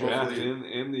 Draft Hopefully,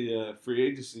 and the free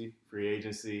agency. free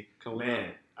agency. Coming Man,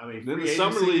 up. I mean, Then free the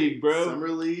Summer agency, League, bro. Summer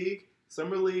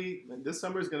League. Man, this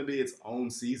summer is going to be its own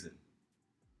season.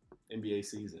 NBA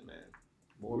season, man.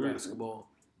 More We're- basketball.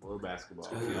 More basketball.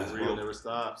 It's Basketball real. never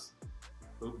stops.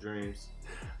 Hoop dreams.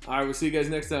 All right. We'll see you guys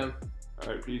next time. All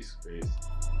right, peace. Peace.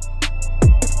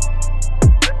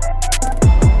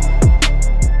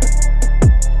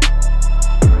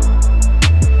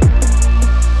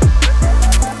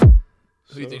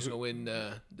 Who do you think's gonna win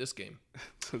this game?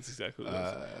 That's exactly what it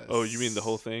is. Oh, you mean the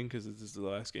whole thing? Because this is the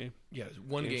last game? Yeah,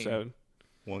 one game. 7.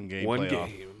 One game One playoff.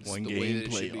 game. One The way game that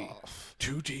it should be. playoff.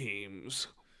 2 teams.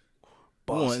 One.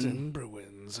 Boston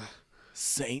Bruins.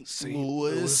 St. St.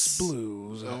 Louis Louis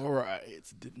Blues. All right.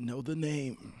 Didn't know the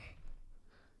name.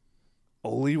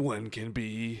 Only one can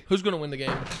be. Who's gonna win the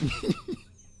game?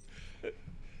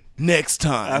 Next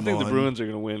time. I think the on Bruins are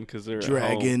going to win because they're at home.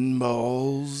 Dragon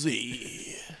Ball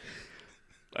Z.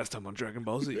 Last time on Dragon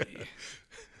Ball Z.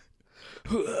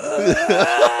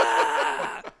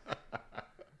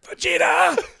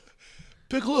 Vegeta!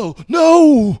 Piccolo,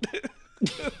 no!